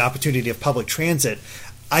the opportunity of public transit,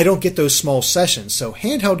 I don't get those small sessions. So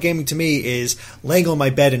handheld gaming to me is laying on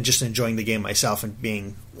my bed and just enjoying the game myself and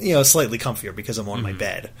being slightly comfier because I'm on my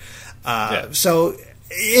bed. So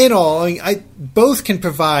in all, I both can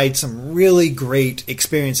provide some really great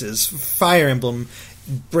experiences. Fire Emblem,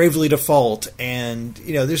 Bravely Default, and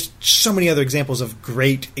there's so many other examples of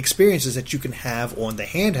great experiences that you can have on the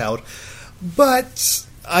handheld, but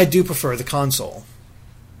I do prefer the console.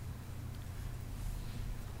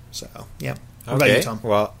 So, yeah. What about you, Tom?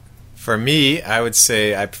 Well, for me, I would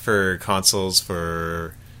say I prefer consoles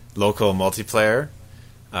for local multiplayer.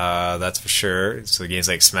 That's for sure. So games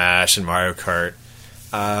like Smash and Mario Kart.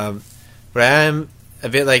 But I'm a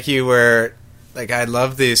bit like you, where I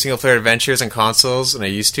love the single-player adventures on consoles, and I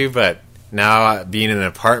used to, but now being in an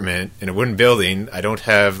apartment in a wooden building, I don't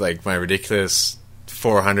have my ridiculous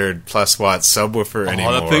 400 plus watt subwoofer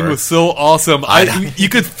anymore. That thing was so awesome. You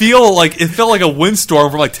could feel it felt like a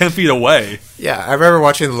windstorm from 10 feet away. Yeah, I remember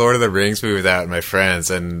watching the Lord of the Rings movie with that with my friends,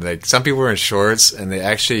 and some people were in shorts and they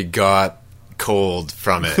actually got cold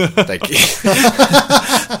from it.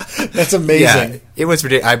 That's amazing. Yeah, it was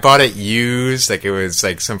ridiculous. I bought it used, it was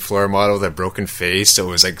some floor model with a broken face, so it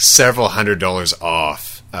was several $100s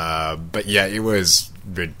off. But yeah, it was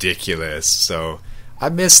ridiculous. So I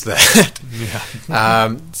missed that.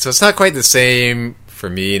 Yeah. So it's not quite the same for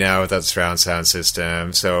me now without the surround sound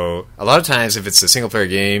system. So a lot of times, if it's a single player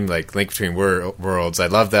game like Link Between Worlds, I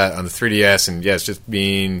love that on the 3DS, and yes, just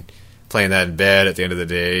playing that in bed at the end of the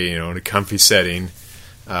day, in a comfy setting.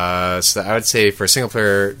 So I would say for single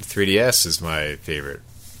player, 3DS is my favorite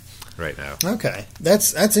right now. Okay,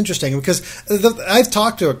 that's interesting, because I've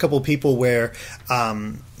talked to a couple of people where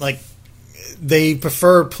they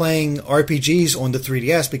prefer playing RPGs on the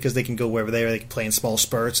 3DS because they can go wherever they are. They can play in small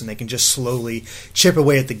spurts and they can just slowly chip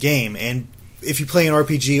away at the game. And if you play an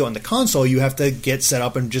RPG on the console, you have to get set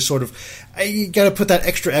up and just you got to put that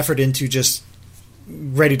extra effort into just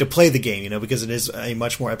ready to play the game, because it is a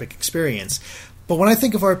much more epic experience. But when I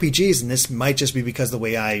think of RPGs, and this might just be because the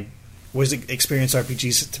way I was experienced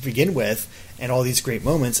RPGs to begin with and all these great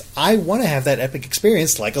moments, I want to have that epic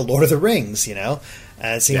experience like a Lord of the Rings, seeing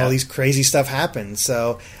all these crazy stuff happen.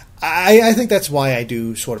 So I think that's why I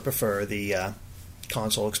do sort of prefer the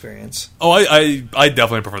console experience. Oh, I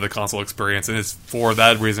definitely prefer the console experience, and it's for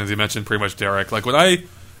that reason, as you mentioned pretty much, Derek.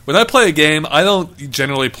 When I play a game, I don't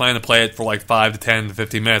generally plan to play it for 5 to 10 to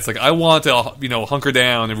 15 minutes. I want to hunker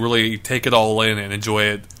down and really take it all in and enjoy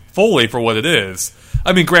it fully for what it is.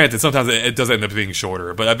 I mean, granted, sometimes it does end up being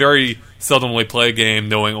shorter, but I very seldomly play a game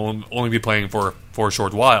knowing only be playing for a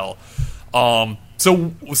short while.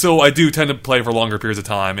 So I do tend to play for longer periods of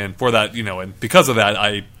time, and for that, and because of that,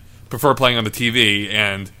 I prefer playing on the TV,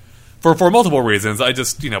 and for multiple reasons. I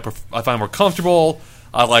just, I find it more comfortable.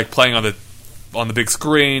 I like playing on the on the big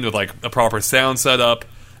screen with like a proper sound setup,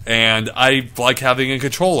 and I like having a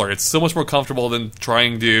controller. It's so much more comfortable than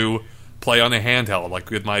trying to play on a handheld.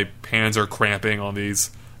 Like my hands are cramping on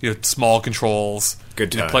these small controls.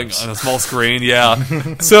 Good times. Playing on a small screen, yeah.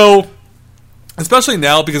 So. Especially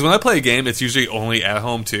now, because when I play a game, it's usually only at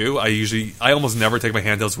home too. I almost never take my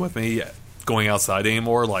handhelds with me going outside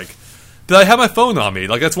anymore. Like, but I have my phone on me.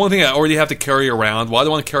 Like, that's one thing I already have to carry around. Why do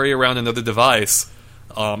I want to carry around another device?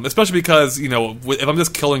 Especially because, if I'm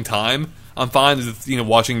just killing time, I'm fine with,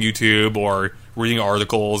 watching YouTube or reading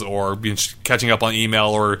articles or catching up on email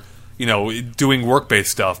or, doing work-based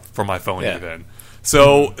stuff from my phone even.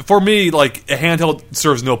 So, for me, like, a handheld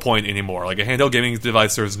serves no point anymore. Like, a handheld gaming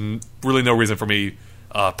device serves really no reason for me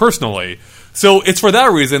personally. So, it's for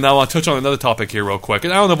that reason that I want to touch on another topic here real quick.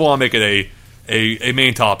 And I don't know if I want to make it a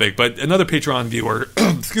main topic, but another Patreon viewer,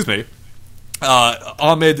 excuse me,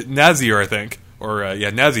 Ahmed Nazir, I think,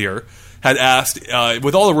 Nazir, had asked,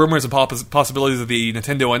 with all the rumors and possibilities of the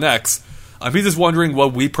Nintendo NX, he's just wondering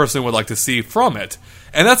what we personally would like to see from it.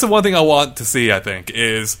 And that's the one thing I want to see, I think,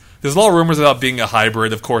 is there's a lot of rumors about being a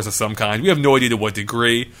hybrid, of course, of some kind. We have no idea to what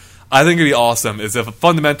degree. I think it'd be awesome is if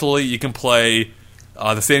fundamentally you can play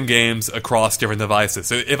the same games across different devices.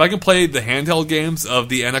 So if I can play the handheld games of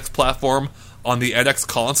the NX platform on the NX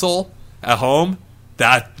console at home,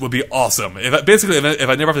 that would be awesome. If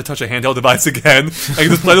I never have to touch a handheld device again, I can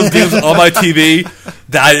just play those games on my TV.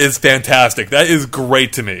 That is fantastic. That is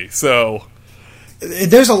great to me. So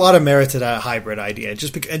there's a lot of merit to that hybrid idea,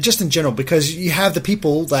 just in general, because you have the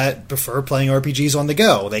people that prefer playing RPGs on the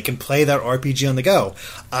go. They can play that RPG on the go.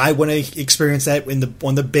 I want to experience that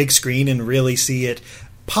on the big screen and really see it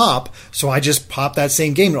pop. So I just pop that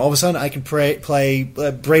same game, and all of a sudden I can play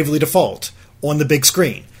Bravely Default on the big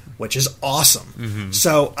screen, which is awesome. Mm-hmm.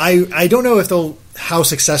 So I don't know how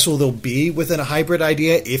successful they'll be within a hybrid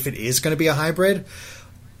idea, if it is going to be a hybrid.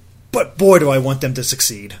 But boy, do I want them to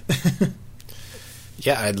succeed.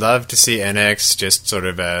 Yeah, I'd love to see NX just sort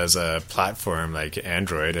of as a platform like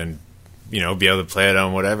Android and, be able to play it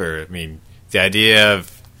on whatever. I mean, the idea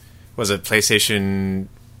of, was it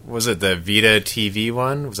the Vita TV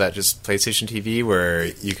one? Was that just PlayStation TV where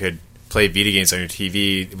you could play Vita games on your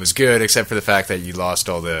TV? It was good, except for the fact that you lost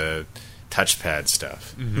all the touchpad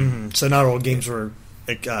stuff. Mm-hmm. Mm-hmm. So not all games were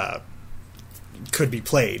could be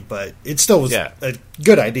played, but it still was a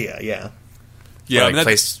good idea, yeah. Yeah, I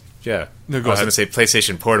was going to say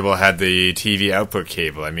PlayStation Portable had the TV output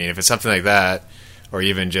cable. I mean, if it's something like that, or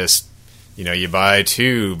even just, you buy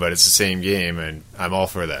two, but it's the same game, and I'm all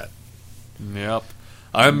for that. Yep.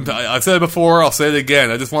 I've said it before, I'll say it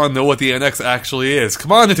again. I just want to know what the NX actually is.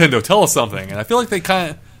 Come on, Nintendo, tell us something. And I feel like they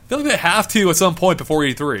have to at some point before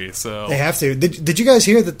E3. So they have to. Did you guys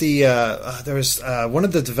hear that there was one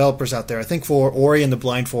of the developers out there, I think for Ori and the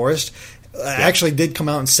Blind Forest, actually did come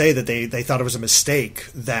out and say that they thought it was a mistake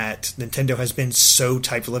that Nintendo has been so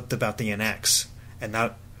tight-lipped about the NX and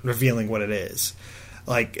not revealing what it is.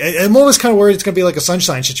 Like, I'm always kind of worried it's going to be like a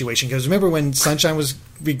Sunshine situation, because remember when Sunshine was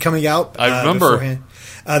coming out? I remember. Beforehand?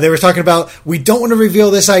 They were talking about, we don't want to reveal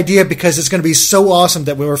this idea because it's going to be so awesome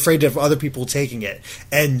that we were afraid of other people taking it.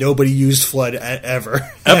 And nobody used Flood ever.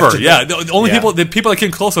 Ever, yeah. The only people that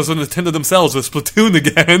came closest was Nintendo themselves with Splatoon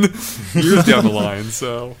again years down the line,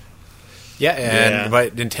 so... Yeah,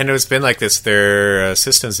 but Nintendo's been like this with their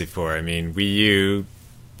systems before. I mean, Wii U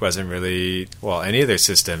wasn't really... Well, any of their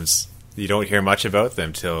systems, you don't hear much about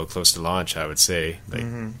them till close to launch, I would say.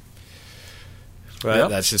 But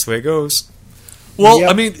that's just the way it goes. Well,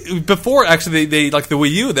 I mean, before, actually, they like the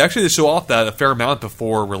Wii U, they actually did show off that a fair amount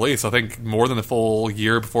before release. I think more than a full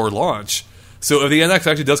year before launch. So if the NX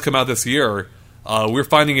actually does come out this year... we're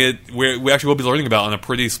finding it. We actually will be learning about on a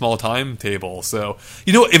pretty small timetable. So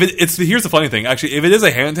here's the funny thing. Actually, if it is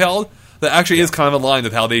a handheld, that actually is kind of aligned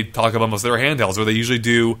with how they talk about most of their handhelds, where they usually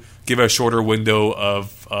do give a shorter window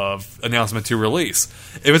of announcement to release.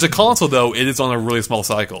 If it's a console, though, it is on a really small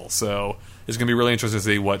cycle. So it's going to be really interesting to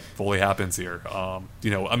see what fully happens here.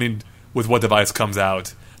 With what device comes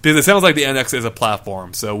out. Because it sounds like the NX is a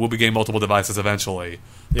platform, so we'll be getting multiple devices eventually.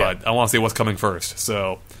 Yeah. But I want to see what's coming first.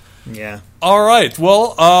 So. Yeah. All right.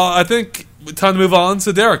 Well, I think time to move on.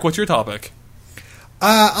 So, Derek, what's your topic?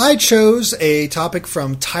 I chose a topic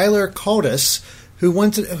from Tyler Caldus, who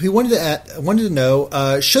wanted to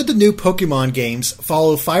know, should the new Pokemon games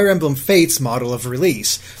follow Fire Emblem Fates' model of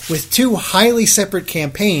release, with two highly separate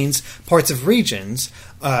campaigns, parts of regions,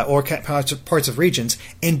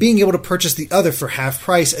 and being able to purchase the other for half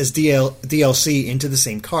price as DLC into the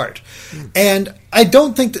same cart? And I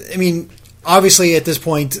don't think obviously, at this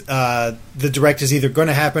point, the Direct is either going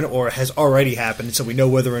to happen or has already happened, so we know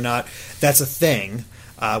whether or not that's a thing.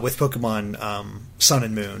 with Pokemon Sun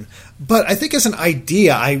and Moon. But I think as an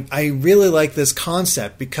idea, I really like this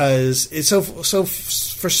concept because it's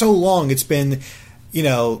for so long it's been,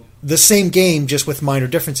 the same game just with minor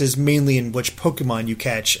differences, mainly in which Pokemon you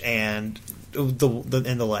catch and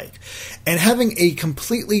the like. And having a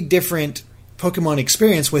completely different Pokemon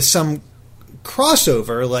experience with some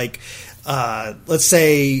crossover, like let's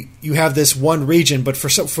say you have this one region, but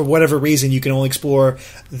for whatever reason you can only explore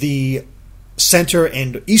the center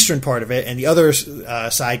and eastern part of it, and the other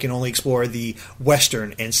side can only explore the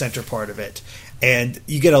western and center part of it. And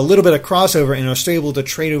you get a little bit of crossover and are still able to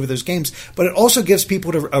trade over those games, but it also gives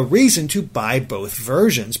people a reason to buy both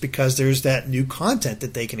versions because there's that new content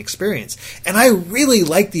that they can experience. And I really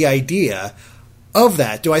like the idea of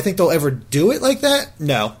that. Do I think they'll ever do it like that?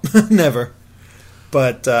 No, never.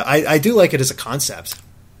 But I do like it as a concept.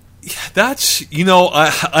 Yeah, that's,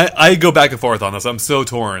 I go back and forth on this. I'm so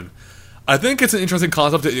torn. I think it's an interesting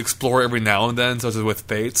concept to explore every now and then, such as with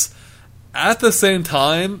Fates. At the same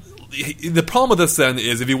time, the problem with this then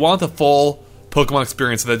is if you want the full Pokemon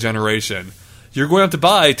experience of that generation, you're going to have to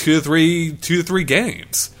buy two to three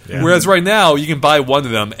games. Yeah. Whereas right now, you can buy one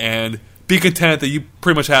of them and be content that you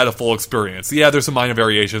pretty much had a full experience. Yeah, there's some minor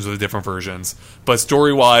variations with the different versions, but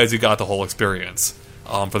story-wise, you got the whole experience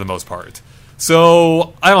for the most part.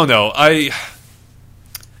 So, I don't know.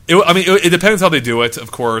 It depends how they do it, of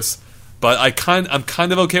course, but I'm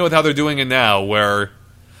kind of okay with how they're doing it now, where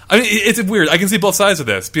it's weird. I can see both sides of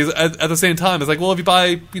this because at the same time, it's like, well, if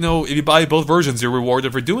you buy both versions, you're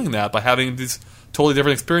rewarded for doing that by having these totally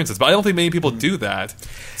different experiences. But I don't think many people do that.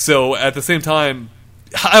 So at the same time,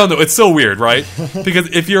 I don't know. It's so weird, right?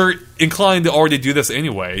 Because if you're inclined to already do this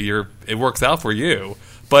anyway, it works out for you.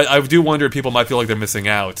 But I do wonder if people might feel like they're missing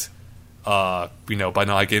out, by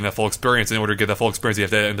not getting that full experience. In order to get that full experience, you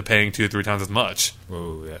have to end up paying 2 to 3 times as much.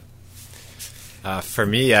 Oh, yeah. For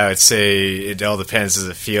me, I would say it all depends. Does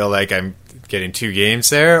it feel like I'm getting 2 games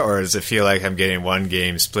there, or does it feel like I'm getting 1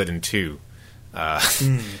 game split in 2?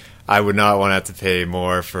 I would not want to have to pay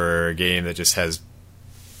more for a game that just has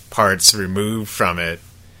parts removed from it,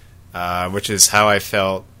 which is how I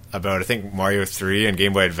felt about, I think, Mario 3 and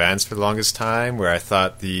Game Boy Advance for the longest time, where I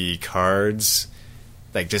thought the cards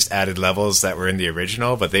just added levels that were in the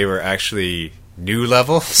original, but they were actually new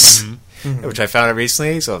levels. Mm-hmm. Which I found out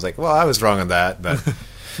recently, so I was like, well, I was wrong on that, but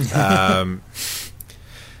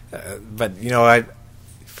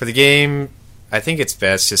for the game, I think it's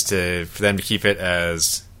best just for them to keep it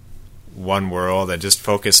as one world and just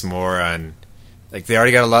focus more on, they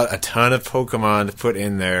already got a ton of Pokemon to put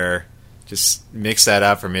in there. Just mix that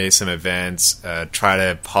up or maybe some events. Try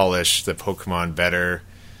to polish the Pokemon better.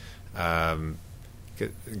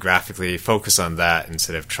 Graphically focus on that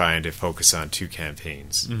instead of trying to focus on 2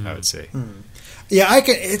 campaigns. Mm-hmm. I would say. Mm-hmm. Yeah, I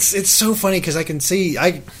can. It's so funny because I can see.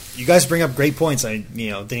 You guys bring up great points. I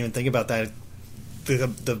didn't even think about that.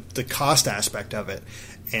 The cost aspect of it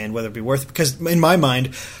and whether it'd be worth it. Because in my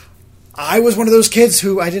mind, I was one of those kids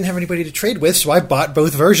who I didn't have anybody to trade with, so I bought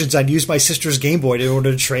both versions. I'd use my sister's Game Boy in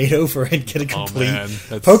order to trade over and get a complete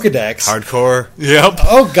Pokedex. Hardcore. Yep.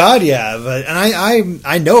 Oh God, yeah. And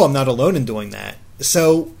I know I'm not alone in doing that.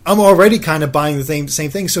 So I'm already kind of buying the same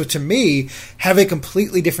thing. So to me, have a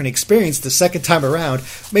completely different experience the second time around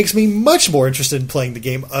makes me much more interested in playing the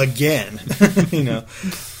game again. Yeah.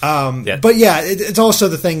 But yeah, it's also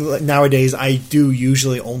the thing nowadays. I do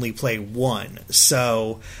usually only play one.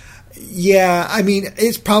 So yeah,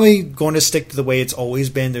 it's probably going to stick to the way it's always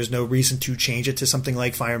been. There's no reason to change it to something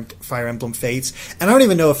like Fire Emblem Fates. And I don't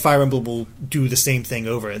even know if Fire Emblem will do the same thing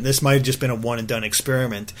over. And this might have just been a one-and-done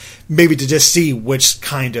experiment. Maybe to just see which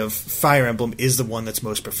kind of Fire Emblem is the one that's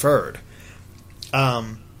most preferred.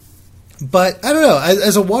 But I don't know.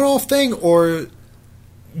 As a one-off thing, or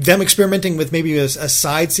them experimenting with maybe a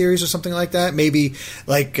side series or something like that. Maybe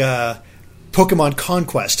like Pokemon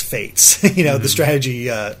Conquest Fates. The strategy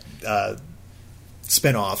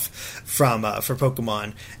spin-off for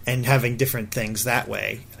Pokemon, and having different things that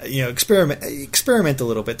way. Experiment a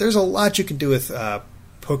little bit. There's a lot you can do with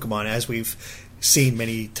Pokemon, as we've seen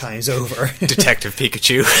many times over. Detective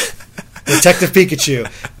Pikachu.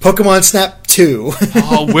 Pokemon Snap 2.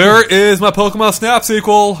 Oh, where is my Pokemon Snap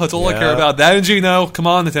sequel? That's all I care about. That and Geno. Come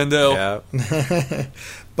on, Nintendo. Yeah.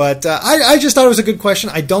 But I just thought it was a good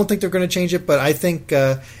question. I don't think they're going to change it, but I think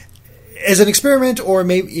as an experiment, or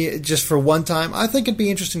maybe just for one time, I think it'd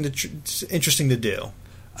be interesting to do.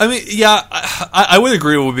 I would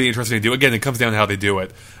agree it would be interesting to do. Again, it comes down to how they do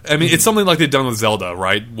it. It's something like they've done with Zelda,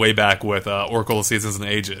 right? Way back with Oracle of Seasons and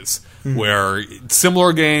Ages, where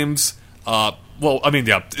similar games,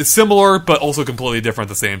 it's similar, but also completely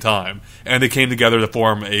different at the same time. And they came together to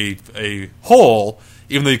form a whole,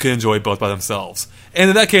 even though you could enjoy both by themselves. And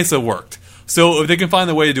in that case, it worked. So if they can find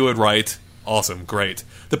a way to do it right, awesome, great.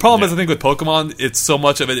 The problem is, I think, with Pokemon, it's so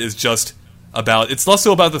much of it is just about... It's less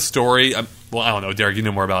so about the story. Well, I don't know, Derek, you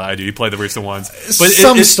know more about it. I do. You played the recent ones. But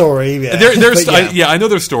story, yeah. There's, I know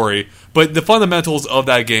there's story, but the fundamentals of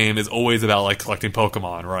that game is always about, like, collecting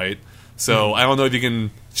Pokemon, right? So I don't know if you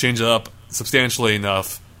can change it up substantially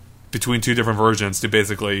enough between two different versions to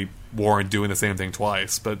basically warrant doing the same thing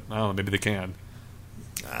twice. But, I don't know, maybe they can.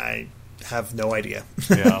 I have no idea.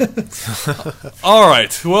 Yeah. All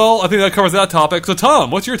right. Well, I think that covers that topic. So,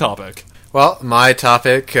 Tom, what's your topic? Well, my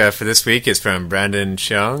topic for this week is from Brandon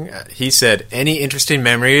Cheung. He said, any interesting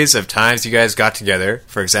memories of times you guys got together,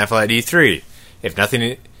 for example at E3? If nothing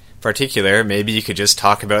in particular, maybe you could just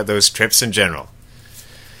talk about those trips in general.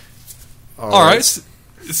 All right.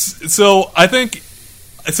 So, I think...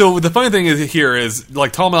 So, the funny thing here is,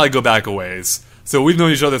 like, Tom and I go back a ways. So we've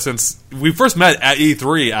known each other since we first met at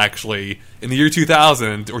E3, actually, in the year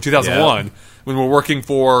 2000 or 2001, when we were working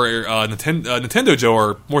for Nintendo Dojo,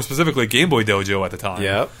 or more specifically Game Boy Dojo at the time.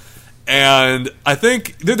 Yep. And I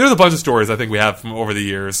think there's a bunch of stories I think we have from over the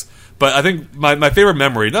years, but I think my favorite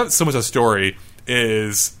memory, not so much a story,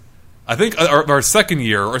 is I think our second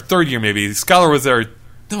year or third year maybe. Skylar was there.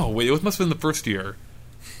 No, wait, it must have been the first year.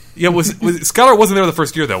 Yeah, Skylar wasn't there the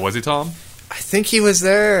first year though, was he, Tom? I think he was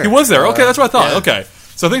there. He was there. Okay, that's what I thought. Yeah. Okay.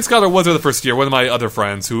 So I think Skylar was there the first year, one of my other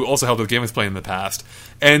friends who also helped with Game Explain in the past.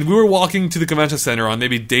 And we were walking to the convention center on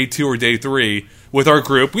maybe day 2 or day 3 with our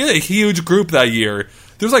group. We had a huge group that year.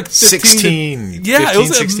 There was like 16. Yeah, 15, it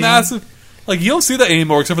was 16. a massive... Like, you don't see that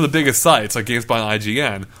anymore except for the biggest sites, like GameSpot and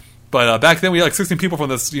IGN. But back then we had like 16 people from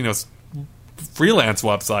this, freelance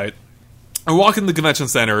website. And we're walking to the convention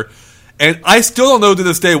center, and I still don't know to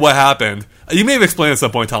this day what happened. You may have explained at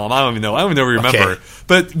some point, Tom. I don't even know. I don't even remember. Okay.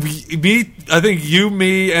 But I think you,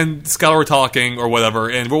 me, and Skylar were talking or whatever,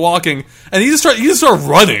 and we're walking, and you just start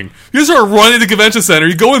running. You just start running to the convention center.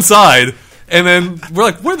 You go inside, and then we're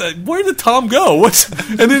like, where did Tom go? And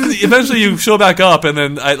then eventually you show back up, and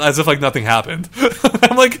then as if like nothing happened.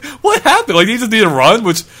 I'm like, what happened? Like, you just need to run.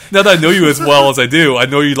 Which now that I know you as well as I do, I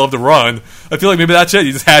know you love to run. I feel like maybe that's it.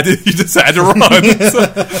 You just had to run.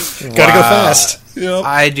 Gotta go fast. Yep.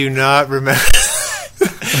 I do not remember.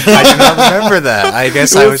 I do not remember that. I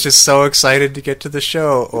guess I was just so excited to get to the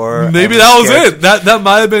show, or maybe that was it. That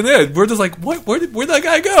might have been it. We're just like, what? Where'd that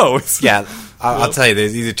guy go? Yeah, I'll tell you.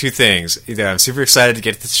 There's either two things. Either I'm super excited to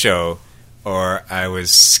get to the show, or I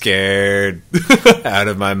was scared out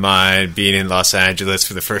of my mind being in Los Angeles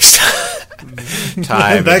for the first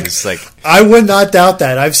time. It's like, I would not doubt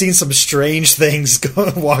that. I've seen some strange things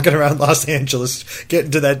walking around Los Angeles,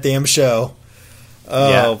 getting to that damn show. Oh,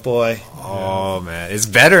 yeah. Boy. Oh, man. It's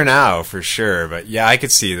better now, for sure. But, yeah, I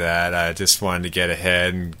could see that. I just wanted to get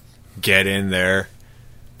ahead and get in there,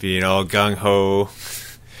 being all gung-ho.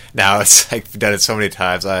 Now, it's like, I've done it so many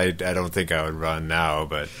times, I don't think I would run now,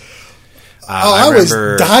 but... I was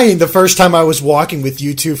dying the first time I was walking with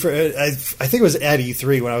you two. I think it was at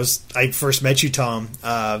E3 when I first met you, Tom.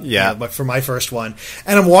 For my first one,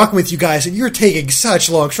 and I'm walking with you guys, and you're taking such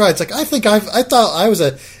long strides. Like, I thought I was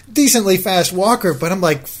a decently fast walker, but I'm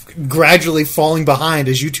like gradually falling behind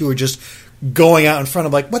as you two are just going out in front.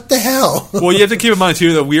 I'm like, what the hell? Well, you have to keep in mind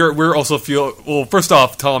too that we're also first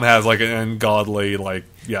off, Tom has like an ungodly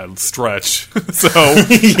stretch, so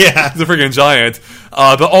yeah, he's a freaking giant.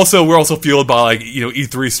 But also, we're also fueled by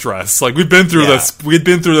E3 stress. Like, we've been through this. We've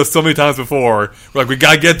been through this so many times before. We're like, we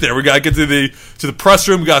gotta get there. We gotta get to the press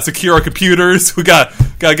room. We gotta secure our computers. We gotta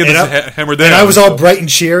get this hammered down. And I was all bright and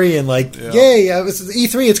cheery and like, yay! I was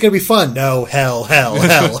E3. It's gonna be fun. No, hell.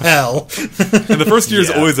 And the first year is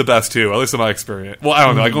always the best too. At least in my experience. Well, I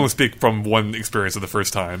don't know. I can only speak from one experience of the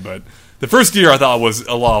first time, but the first year I thought was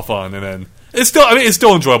a lot of fun, and then it's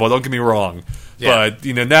still enjoyable. Don't get me wrong. Yeah. But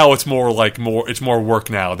now it's it's more work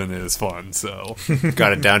now than it is fun. So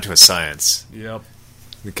got it down to a science. Yep.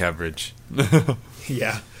 The coverage.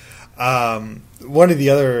 Yeah. One of the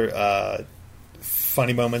other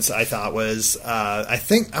funny moments I thought was I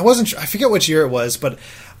forget which year it was, but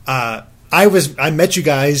I met you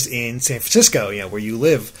guys in San Francisco, where you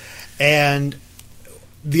live, and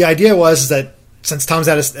the idea was that since Tom's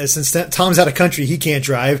out of country, he can't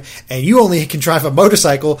drive, and you only can drive a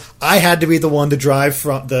motorcycle. I had to be the one to drive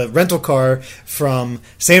from the rental car from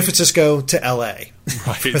San Francisco to LA,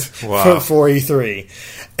 right? Wow. for E3,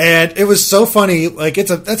 and it was so funny. Like,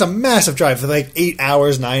 that's a massive drive for like 8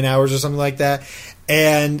 hours, 9 hours, or something like that,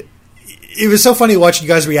 and it was so funny watching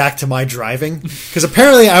you guys react to my driving, because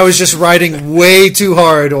apparently I was just riding way too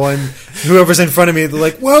hard on whoever's in front of me, they're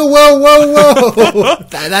like, whoa, whoa, whoa, whoa.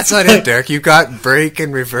 That's not it, Derek. You got brake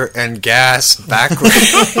and reverse and gas backwards.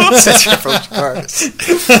 Such approach cars.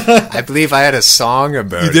 I believe I had a song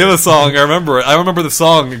about it. You did a song. I remember it. I remember the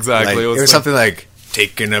song exactly. Like, it was like, something like,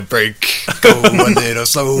 taking a break, go a little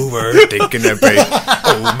slower, taking a break.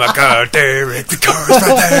 Oh my God, Derek, the car's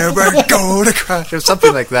right there, we're going to crash. Or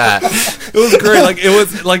something like that. it was great.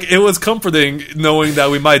 It was comforting knowing that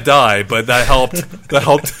we might die, but that helped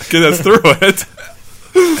get us through it.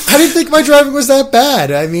 I didn't think my driving was that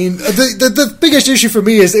bad. I mean, the biggest issue for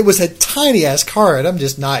me is it was a tiny ass car, and I'm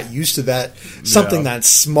just not used to that. Something that's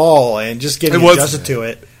small and just getting adjusted to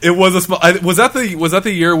it. It was a small. Was that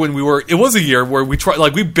the year when we were? It was a year where we tried.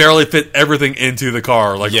 Like we barely fit everything into the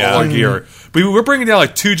car, all our gear. We were bringing down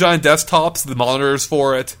like 2 giant desktops, the monitors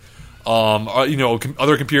for it,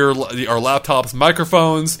 other computer or laptops,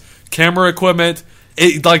 microphones, camera equipment.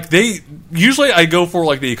 Usually I go for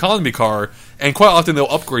like the economy car, and quite often they'll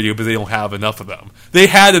upgrade you, but they don't have enough of them. They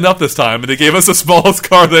had enough this time, and they gave us the smallest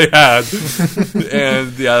car they had,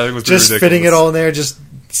 and it was just ridiculous. Fitting it all in there, just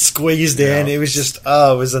squeezed in. It was just,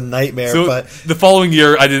 it was a nightmare. So but the following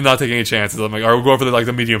year, I did not take any chances. I'm like, all right, we'll go for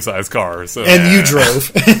the medium-sized car. So. And you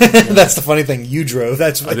drove. That's the funny thing. You drove.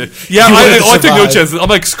 That's what I did. Yeah, I took no chances. I'm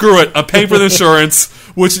like, screw it. I'm paying for the insurance,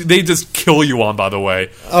 which they just kill you on, by the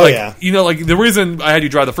way. Oh, yeah. The reason I had you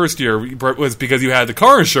drive the first year was because you had the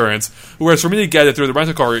car insurance, whereas for me to get it through the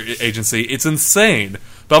rental car agency, it's insane.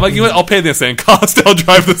 But I'm like, you know what? I'll pay the insane cost. I'll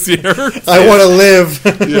drive this year. I want to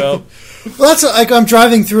live. Yeah. Well, that's like I'm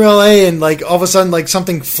driving through LA and like all of a sudden like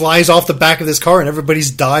something flies off the back of this car and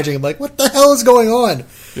everybody's dodging. I'm like, what the hell is going on?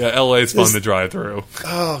 Yeah, LA is fun to drive through.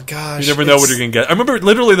 Oh gosh, you never know what you're gonna get. I remember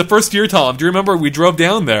literally the first year, Tom. Do you remember we drove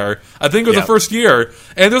down there? I think it was the first year,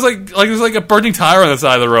 and there's like a burning tire on the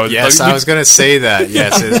side of the road. Yes, I was gonna say that.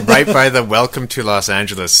 Yes, it's right by the "Welcome to Los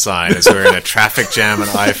Angeles" sign, as we're in a traffic jam on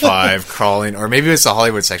I-5, crawling, or maybe it's the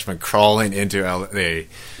Hollywood section, but crawling into LA.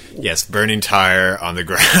 Yes, burning tire on the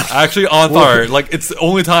ground. Actually on fire. Like, it's the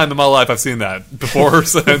only time in my life I've seen that before or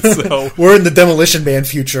since. So. We're in the Demolition Man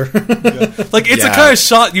future. Like, it's the kind of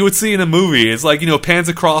shot you would see in a movie. It's like, pans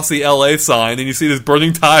across the LA sign and you see this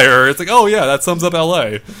burning tire. It's like, oh yeah, that sums up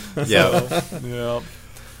LA. Yeah. Yeah.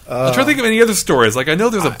 I'm trying to think of any other stories. Like, I know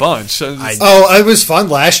there's a bunch. It was fun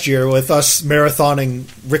last year with us marathoning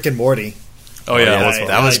Rick and Morty. Oh yeah,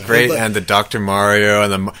 that was great, and the Dr. Mario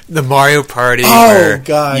and the Mario Party. Oh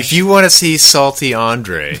gosh! If you want to see Salty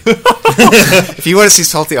Andre,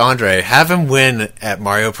 have him win at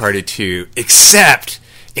Mario Party 2. Except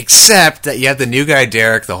that you have the new guy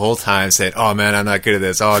Derek the whole time saying, "Oh man, I'm not good at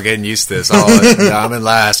this. Oh, I'm getting used to this. Oh, I'm in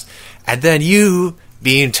last," and then you,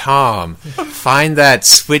 being Tom, find that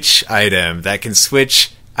switch item that can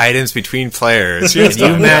switch items between players, and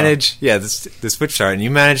you manage the switch star, and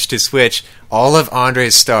you manage to switch all of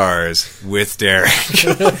Andre's stars with Derek.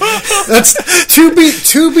 That's to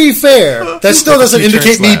be fair, that still doesn't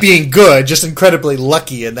indicate me being good, just incredibly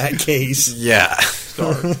lucky in that case. Yeah.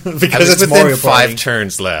 Because it's within Mario Party. 5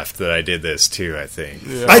 turns left that I did this too, I think.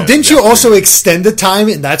 Yeah. Didn't you also extend the time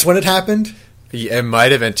and that's when it happened? Yeah, it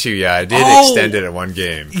might have been 2, yeah. I did extend it at one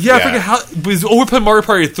game. Yeah, I forget how. We played Mario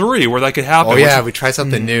Party 3 where that could happen. Oh, yeah, we tried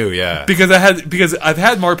something new, yeah. Because I've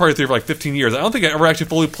had Mario Party 3 for like 15 years. I don't think I ever actually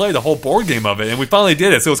fully played the whole board game of it, and we finally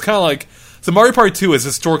did it. So it's kind of like. So Mario Party 2 has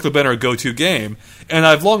historically been our go-to game, and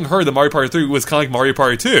I've long heard that Mario Party 3 was kind of like Mario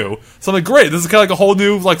Party 2. So I'm like, great, this is kind of like a whole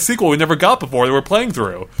new sequel we never got before that we're playing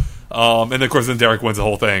through. And of course, then Derek wins the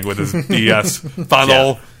whole thing with his DS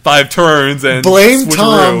final 5 turns and blame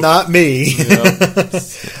Tom, not me. Yeah.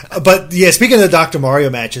 But yeah, speaking of the Dr. Mario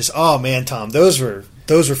matches, oh man, Tom, those were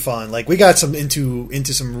fun. Like we got into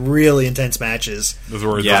some really intense matches. Those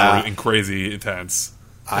were crazy intense.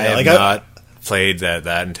 I have not played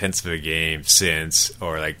that intense of a game since,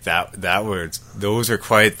 or like those were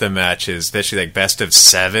quite the matches, especially like best of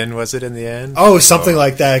 7 was it in the end? Oh, something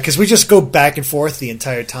like that, because we just go back and forth the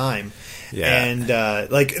entire time. Yeah, and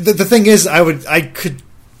the thing is, I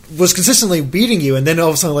was consistently beating you, and then all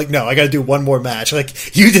of a sudden, like, no, I got to do one more match.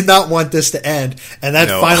 Like, you did not want this to end, and that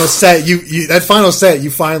final set,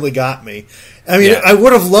 you finally got me. I mean, I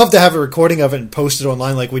would have loved to have a recording of it and post it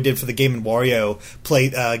online like we did for the Game & Wario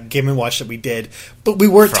Game & Watch that we did, but we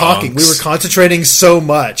weren't talking. We were concentrating so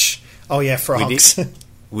much. Oh yeah, frogs.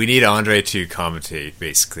 We need Andre to commentate,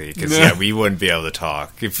 basically, because we wouldn't be able to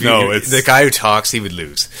talk. If the guy who talks, he would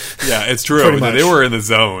lose. Yeah, it's true. They were in the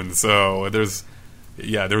zone, so there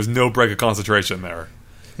was no break of concentration there.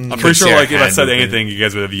 I'm pretty sure, like, if I said anything, you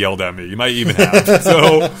guys would have yelled at me. You might even have.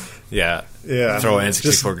 So, yeah. Throw an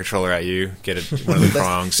N64 controller at you, get one of the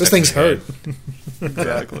prongs. Those things hurt.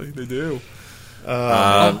 Exactly, they do.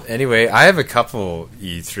 Anyway, I have a couple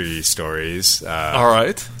E3 stories. All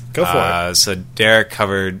right. Go for it. So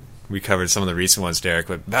we covered some of the recent ones, Derek,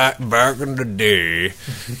 but back in the day,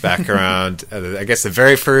 back around, I guess the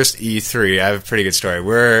very first E3, I have a pretty good story.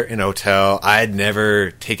 We're in a hotel. I'd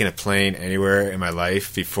never taken a plane anywhere in my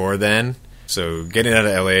life before then. So getting out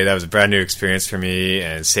of LA, that was a brand new experience for me,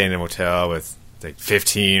 and staying in a motel with like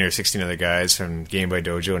 15 or 16 other guys from Game Boy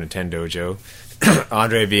Dojo and Nintendo Dojo.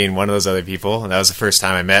 Andre being one of those other people, and that was the first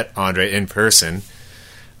time I met Andre in person.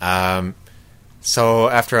 So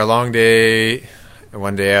after a long day,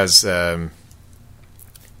 one day I was going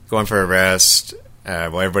for a rest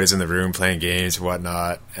while everybody's in the room playing games and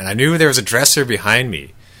whatnot, and I knew there was a dresser behind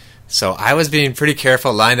me. So I was being pretty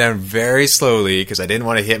careful, lying down very slowly because I didn't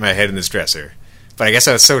want to hit my head in this dresser. But I guess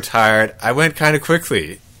I was so tired, I went kind of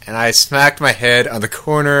quickly, and I smacked my head on the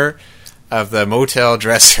corner of the motel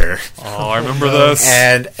dresser. Oh, I remember this.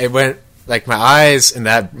 And it went, like, my eyes in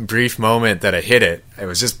that brief moment that I hit it, it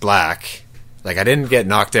was just black. Like, I didn't get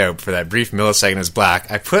knocked out for that brief millisecond. It was black.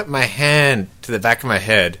 I put my hand to the back of my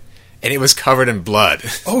head, and it was covered in blood.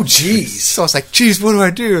 Oh, jeez. So I was like, geez, what do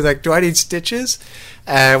I do? Like, do I need stitches?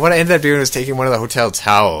 What I ended up doing was taking one of the hotel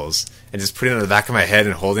towels and just putting it on the back of my head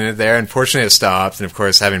and holding it there. Unfortunately, it stopped. And, of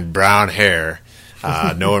course, having brown hair,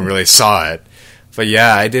 no one really saw it. But,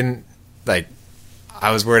 yeah, I didn't, like,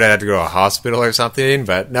 I was worried I'd have to go to a hospital or something.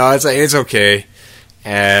 But, no, it's okay.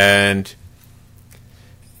 And,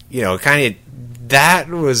 you know, that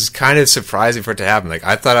was kind of surprising for it to happen. Like,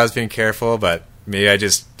 I thought I was being careful, but maybe I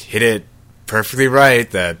just hit it perfectly right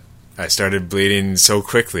that I started bleeding so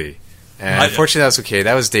quickly. And unfortunately, that was okay.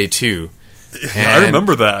 That was day 2. And I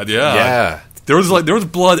remember that. Yeah. Yeah. There was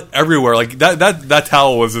blood everywhere. Like that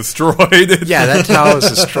towel was destroyed. Yeah, that towel was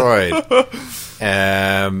destroyed.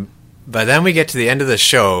 But then we get to the end of the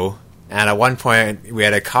show, and at one point we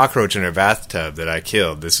had a cockroach in our bathtub that I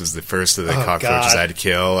killed. This was the first of the cockroaches I had to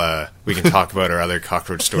kill. We can talk about our other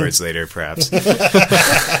cockroach stories later, perhaps.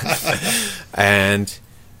 And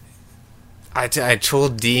I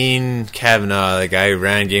told Dean Kavanaugh, the guy who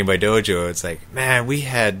ran Game Boy Dojo, it's like, man, we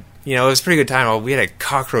had, it was a pretty good time. Well, we had a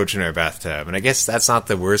cockroach in our bathtub, and I guess that's not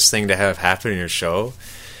the worst thing to have happen in your show.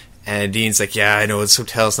 And Dean's like, yeah, I know, this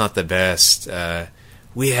hotel's not the best.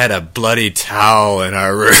 We had a bloody towel in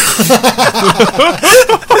our room. And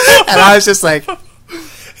I was just like,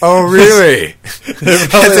 oh, really?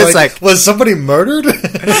 It's like, was somebody murdered?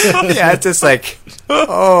 Yeah, it's just like,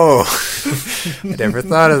 oh, I never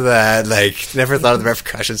thought of that. Like, never thought of the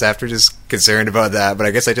repercussions after, just concerned about that. But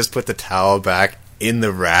I guess I just put the towel back in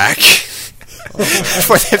the rack.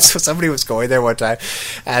 For them, so somebody was going there one time,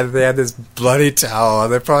 and they had this bloody towel,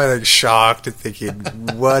 and they're probably like shocked and thinking,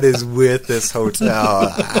 "What is with this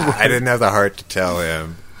hotel?" I didn't have the heart to tell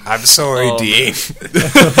him. I'm sorry, Dean.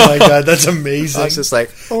 Oh my god, that's amazing. I was just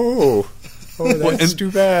like, oh, that's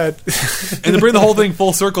too bad. And to bring the whole thing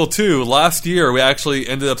full circle too, last year we actually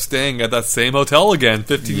ended up staying at that same hotel again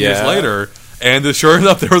 15 years later. And sure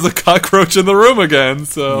enough, there was a cockroach in the room again.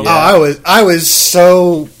 So I was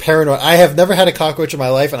so paranoid. I have never had a cockroach in my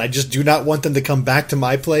life, and I just do not want them to come back to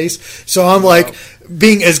my place. So I'm like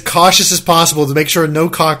being as cautious as possible to make sure no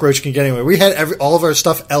cockroach can get anywhere. We had all of our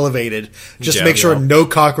stuff elevated just to make sure no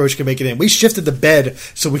cockroach can make it in. We shifted the bed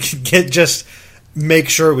so we could make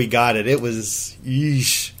sure we got it. It was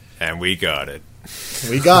yeesh. And we got it.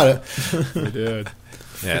 We got it. We did.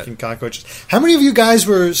 Freaking cockroaches. How many of you guys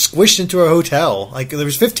were squished into a hotel? Like, there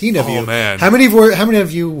was 15 of you. Oh, man. How many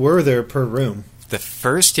of you were there per room? The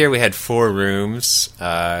first year we had 4 rooms.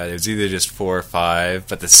 It was either just 4 or 5.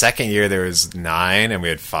 But the second year there was 9, and we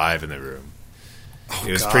had 5 in the room.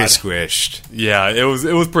 It was pretty squished. Yeah, it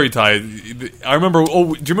was pretty tight. I remember.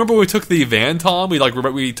 Oh, do you remember when we took the van, Tom? We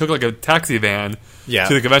took like a taxi van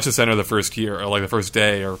to the convention center the first year, or like the first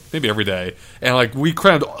day, or maybe every day, and like we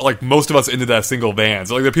crammed like most of us into that single van.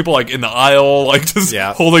 So like the people like in the aisle, like just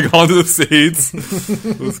holding onto the seats.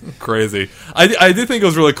 It was crazy. I did think it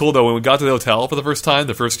was really cool though when we got to the hotel for the first time,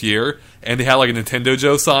 the first year, and they had like a Nintendo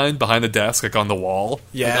Joe sign behind the desk, like on the wall.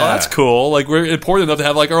 Yeah, like, oh, that's cool. Like we're important enough to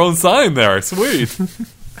have like our own sign there. Sweet.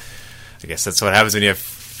 I guess that's what happens when you have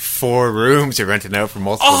 4 rooms you're renting out for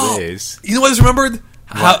multiple days. You know what I just remembered?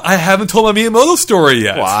 I haven't told my Miyamoto story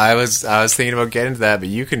yet. Well, I was thinking about getting to that, but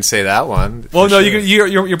you can say that one. Well, no, sure.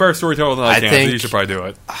 you're better storyteller than I can. Think, so you should probably do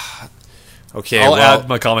it. Okay, I'll add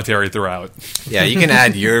my commentary throughout. Yeah, you can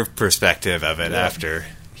add your perspective of it after,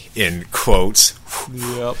 in quotes.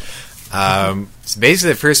 Yep. So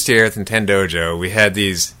basically, the first year at Nintendo Dojo, we had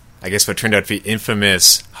these, I guess what turned out to be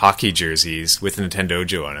infamous hockey jerseys with the Nintendo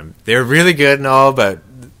Dojo on them. They were really good and all, but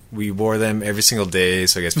we wore them every single day,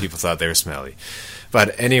 so I guess people thought they were smelly.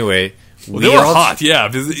 But anyway, Well, they were hot, yeah.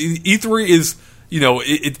 Because E3 is,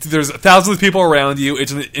 there's thousands of people around you.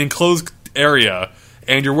 It's an enclosed area,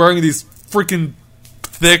 and you're wearing these freaking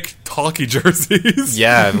thick hockey jerseys.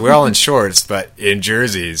 Yeah, we're all in shorts, but in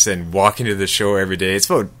jerseys, and walking to the show every day. It's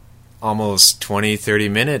about almost 20, 30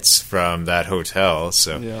 minutes from that hotel.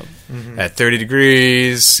 So at 30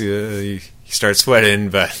 degrees, you start sweating.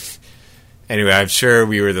 But anyway, I'm sure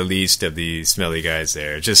we were the least of the smelly guys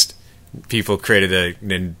there. Just people created a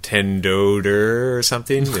Nintendo odor or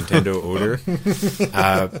something. Nintendo odor.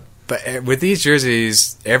 But with these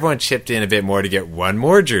jerseys, everyone chipped in a bit more to get one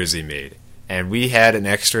more jersey made. And we had an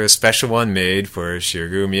extra special one made for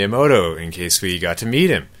Shigeru Miyamoto in case we got to meet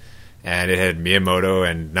him. And it had Miyamoto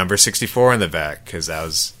and number 64 on the back, because that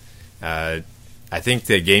was, I think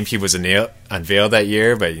the GameCube was unveiled that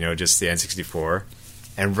year, but, just the N64.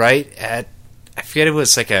 And right at, I forget, it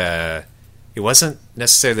was like it wasn't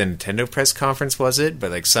necessarily the Nintendo press conference, was it? But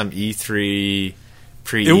like some E3,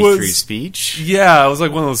 pre-E3 speech? Yeah, it was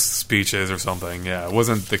like one of those speeches or something. Yeah, it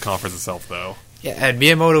wasn't the conference itself, though. Yeah, and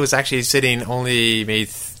Miyamoto was actually sitting only maybe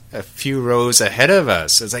a few rows ahead of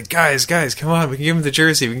us. It's like, guys, come on, we can give him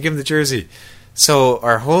the jersey. So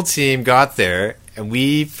our whole team got there, and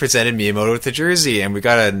we presented Miyamoto with the jersey, and we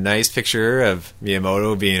got a nice picture of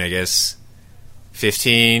Miyamoto being, I guess,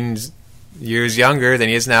 15 years younger than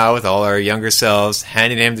he is now, with all our younger selves,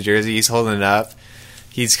 handing him the jersey. He's holding it up.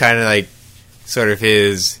 He's kind of like sort of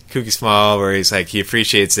his kooky smile, where he's like, he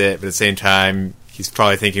appreciates it, but at the same time, he's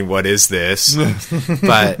probably thinking, what is this?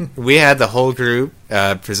 But we had the whole group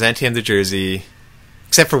present him the jersey,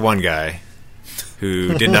 except for one guy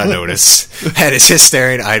who did not notice and is just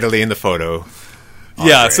staring idly in the photo.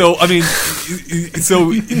 Yeah, so, I mean,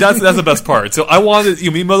 so that's the best part. So I wanted,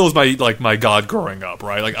 Miyamoto was my god growing up,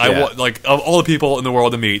 right? Like, I want, like, of all the people in the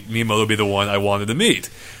world to meet, Miyamoto would be the one I wanted to meet.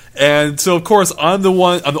 And so, of course, I'm the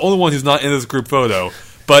only one who's not in this group photo.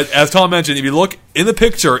 But as Tom mentioned, if you look in the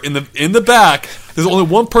picture, in the back, there's only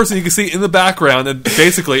one person you can see in the background, and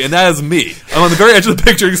that is me. I'm on the very edge of the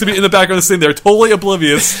picture. You can see me in the background, sitting there, totally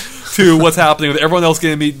oblivious to what's happening, with everyone else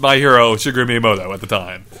getting to meet my hero, Shigeru Miyamoto, at the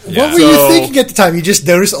time. Yeah. What were you thinking at the time? You just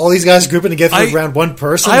noticed all these guys grouping together around one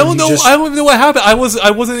person? I don't know. I don't even know what happened. I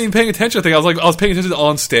wasn't even paying attention. I think I was paying attention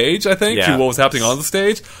on stage, I think, to what was happening on the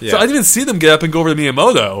stage. Yeah. So I didn't even see them get up and go over to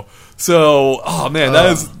Miyamoto. So, oh man,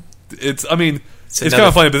 it's kind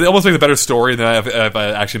of funny, but it almost makes a better story than if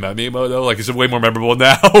I actually met Miyamoto. Like, it's way more memorable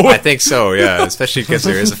now. I think so, yeah. Especially because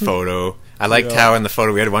there is a photo. I liked how in the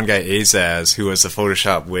photo we had one guy, Azaz, who was the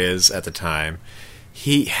Photoshop whiz at the time.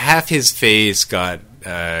 Half his face got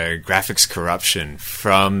graphics corruption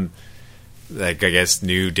from, like, I guess,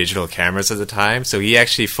 new digital cameras at the time. So he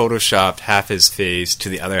actually Photoshopped half his face to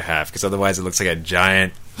the other half, because otherwise it looks like a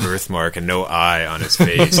giant birthmark and no eye on his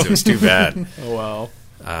face. It was too bad. Oh,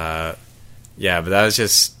 wow. Yeah, but that was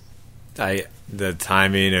just the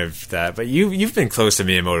timing of that. But you've been close to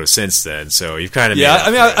Miyamoto since then, so you've kind of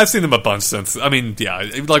I've seen them a bunch since. I mean, yeah,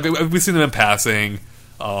 like we've seen them in passing.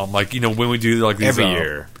 Like, when we do like these every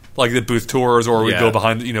year, like the booth tours, or we go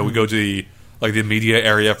behind. We go to the media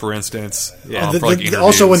area, for instance. Yeah.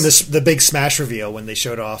 Also, when the big Smash reveal, when they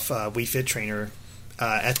showed off Wii Fit Trainer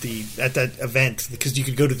at that event, because you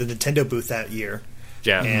could go to the Nintendo booth that year.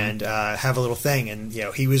 Yeah, and have a little thing, and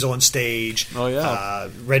he was on stage. Oh yeah,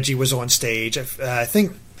 Reggie was on stage. I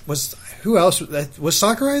think who else was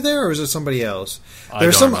Sakurai there, or was it somebody else?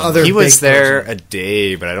 There's some other. He was there a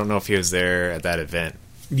day, but I don't know if he was there at that event.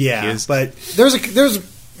 Yeah, but there's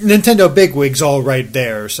Nintendo bigwigs all right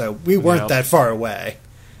there, so we weren't that far away.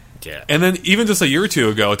 Yeah, and then even just a year or two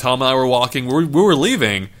ago, Tom and I were walking. We were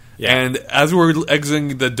leaving. Yeah. And as we were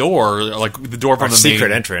exiting the door, like the door from the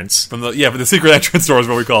secret entrance, from the secret entrance door is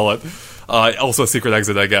what we call it. Also a secret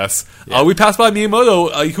exit, I guess. Yeah. We passed by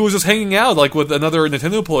Miyamoto, who was just hanging out, like with another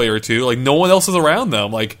Nintendo player or two. Like no one else is around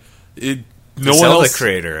them. Like no one else. The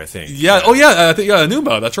creator, I think. Yeah. Oh yeah. I think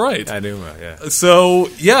Anuma. That's right. Anuma. Yeah. So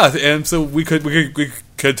yeah, and so we could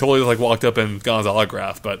totally like walked up and got his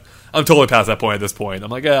autograph, but I'm totally past that point at this point.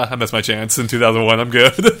 I'm like, I missed my chance in 2001. I'm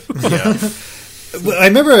good. Yeah. I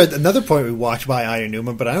remember another point we walked by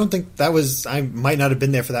Ayanuma, but I don't think that was. I might not have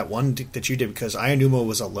been there for that one that you did, because Ayanuma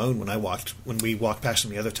was alone when we walked past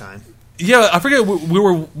him the other time. Yeah, I forget.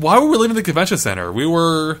 Why were we leaving the convention center? We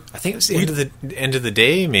were. I think it was the end of the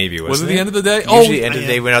day. Maybe was it the end of the day? Usually, the end of the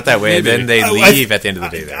day went out that way, and then they leave at the end of the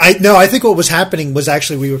day. There. I think what was happening was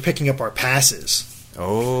actually we were picking up our passes.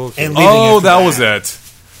 Oh, okay. And that was it.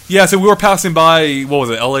 Yeah, so we were passing by, what was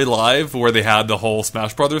it, LA Live, where they had the whole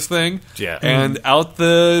Smash Brothers thing. Yeah. And out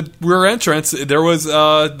the rear entrance, there was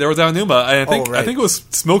Aonuma. And I think it was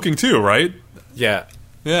smoking too, right? Yeah.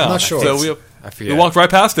 Yeah. I'm not sure. So I forget. We walked right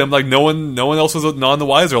past him. Like, no one else was none the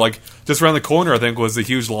wiser. Like, just around the corner, I think, was a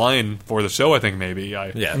huge line for the show, I think, maybe.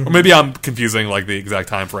 Yeah. Or maybe I'm confusing, like, the exact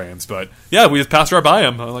time frames. But, yeah, we just passed right by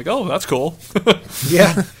him. I'm like, oh, that's cool.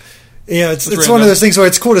 Yeah. Yeah, it's random. one of those things where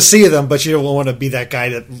it's cool to see them, but you don't want to be that guy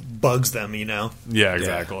that bugs them, you know? Yeah,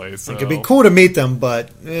 exactly. So. It could be cool to meet them, but,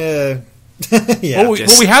 yeah. Well,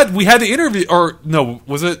 we had the interview, or, no,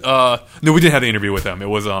 was it, no, we didn't have the interview with him. It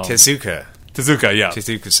was, Tezuka, yeah.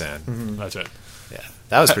 Tezuka-san. That's it. Yeah,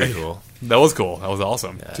 that was pretty cool. That was cool. That was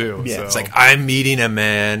awesome, too. Yeah. So. It's like, I'm meeting a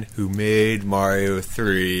man who made Mario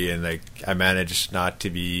 3, and like I managed not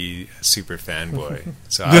to be a super fanboy.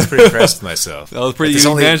 So I was pretty impressed with myself. That was pretty.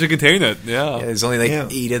 You managed to contain it. Yeah. There's only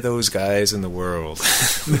 8 of those guys in the world.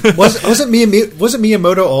 wasn't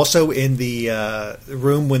Miyamoto also in the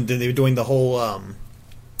room when they were doing the whole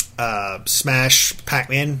Smash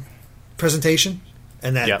Pac-Man presentation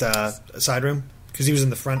in that side room? Because he was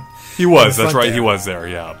in the front. He was. That's front right. there. He was there.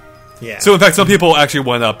 Yeah. Yeah. So in fact, some people actually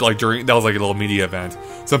went up like during that was like a little media event.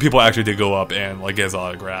 Some people actually did go up and like get his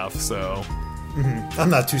autograph. So I'm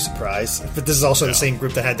not too surprised. But this is also the same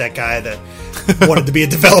group that had that guy that wanted to be a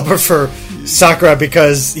developer for Sakura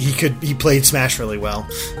because he played Smash really well.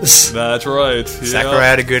 That's right. Yeah. Sakura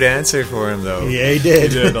had a good answer for him, though. Yeah, he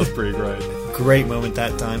did. He did. That was pretty great. Great moment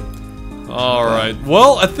that time. All right.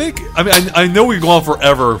 Well, I know we go on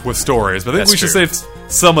forever with stories, but I think That's we should true. save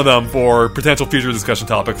some of them for potential future discussion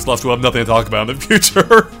topics, lest we'll have nothing to talk about in the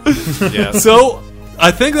future. Yeah. So,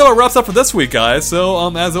 I think that wraps up for this week, guys.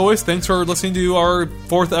 So, as always, thanks for listening to our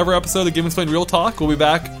 4th ever episode of Game Explained Real Talk. We'll be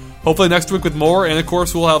back hopefully next week with more, and of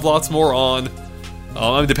course, we'll have lots more on.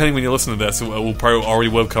 Depending when you listen to this, we'll probably already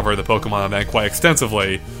will cover the Pokemon event quite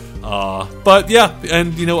extensively. But yeah,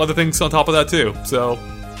 and other things on top of that too. So.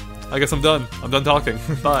 I guess I'm done. I'm done talking.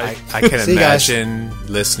 Bye. I can See you guys. imagine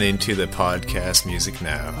listening to the podcast music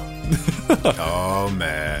now. Oh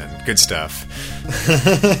man, good stuff.